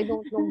episode na to. I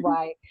don't know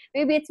why.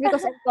 Maybe it's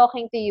because I'm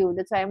talking to you.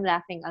 That's why I'm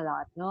laughing a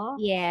lot, no?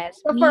 Yes,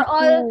 So for me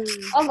all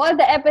too. of all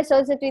the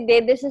episodes that we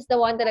did, this is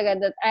the one talaga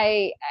that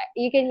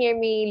you can hear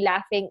me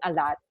laughing a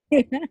lot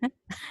most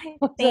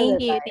of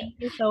the time. Thank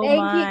you so Thank you,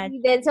 much.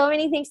 Eden. So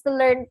many things to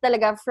learn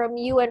talaga from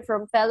you and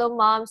from fellow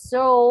moms.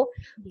 So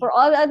for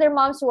all the other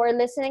moms who are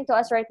listening to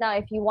us right now,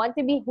 if you want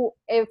to be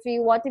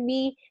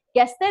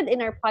guested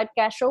in our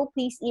podcast show,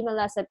 please email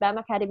us at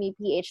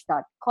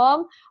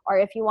mamacademyph.com. Or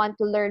if you want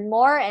to learn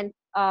more and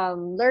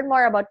learn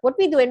more about what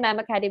we do in Mam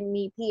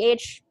Academy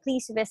PH,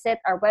 please visit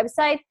our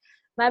website,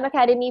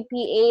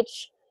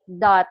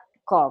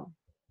 mamacademyph.com.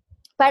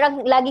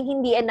 Parang laging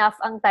hindi enough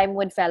ang time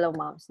with fellow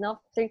moms,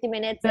 no? 30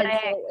 minutes and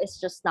Correct. so is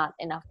just not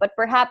enough. But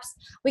perhaps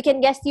we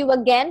can guest you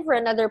again for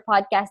another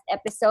podcast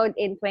episode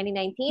in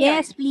 2019.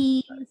 Yes,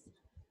 please.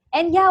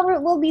 And yeah,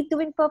 we'll be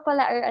doing pa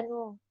pala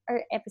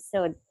our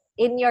episode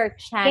in your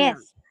channel.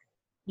 Yes.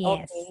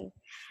 Yes. Okay.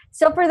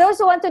 So for those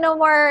who want to know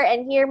more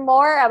and hear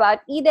more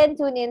about Eden,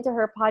 tune into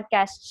her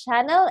podcast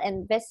channel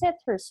and visit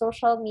her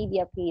social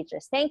media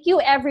pages. Thank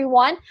you,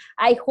 everyone.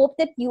 I hope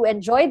that you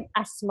enjoyed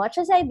as much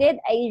as I did.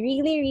 I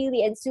really,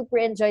 really and super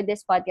enjoyed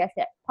this podcast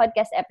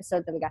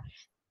episode talaga.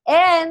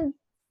 And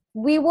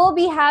we will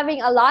be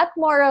having a lot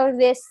more of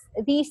these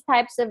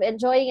types of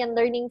enjoying and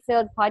learning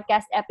filled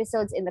podcast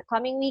episodes in the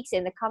coming weeks,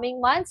 in the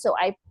coming months. So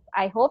I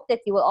hope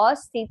that you will all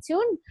stay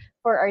tuned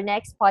for our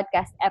next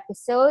podcast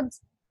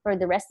episodes for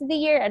the rest of the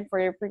year and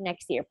for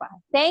next year pa.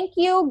 Thank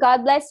you.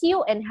 God bless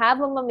you and have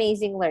an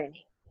amazing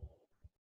learning.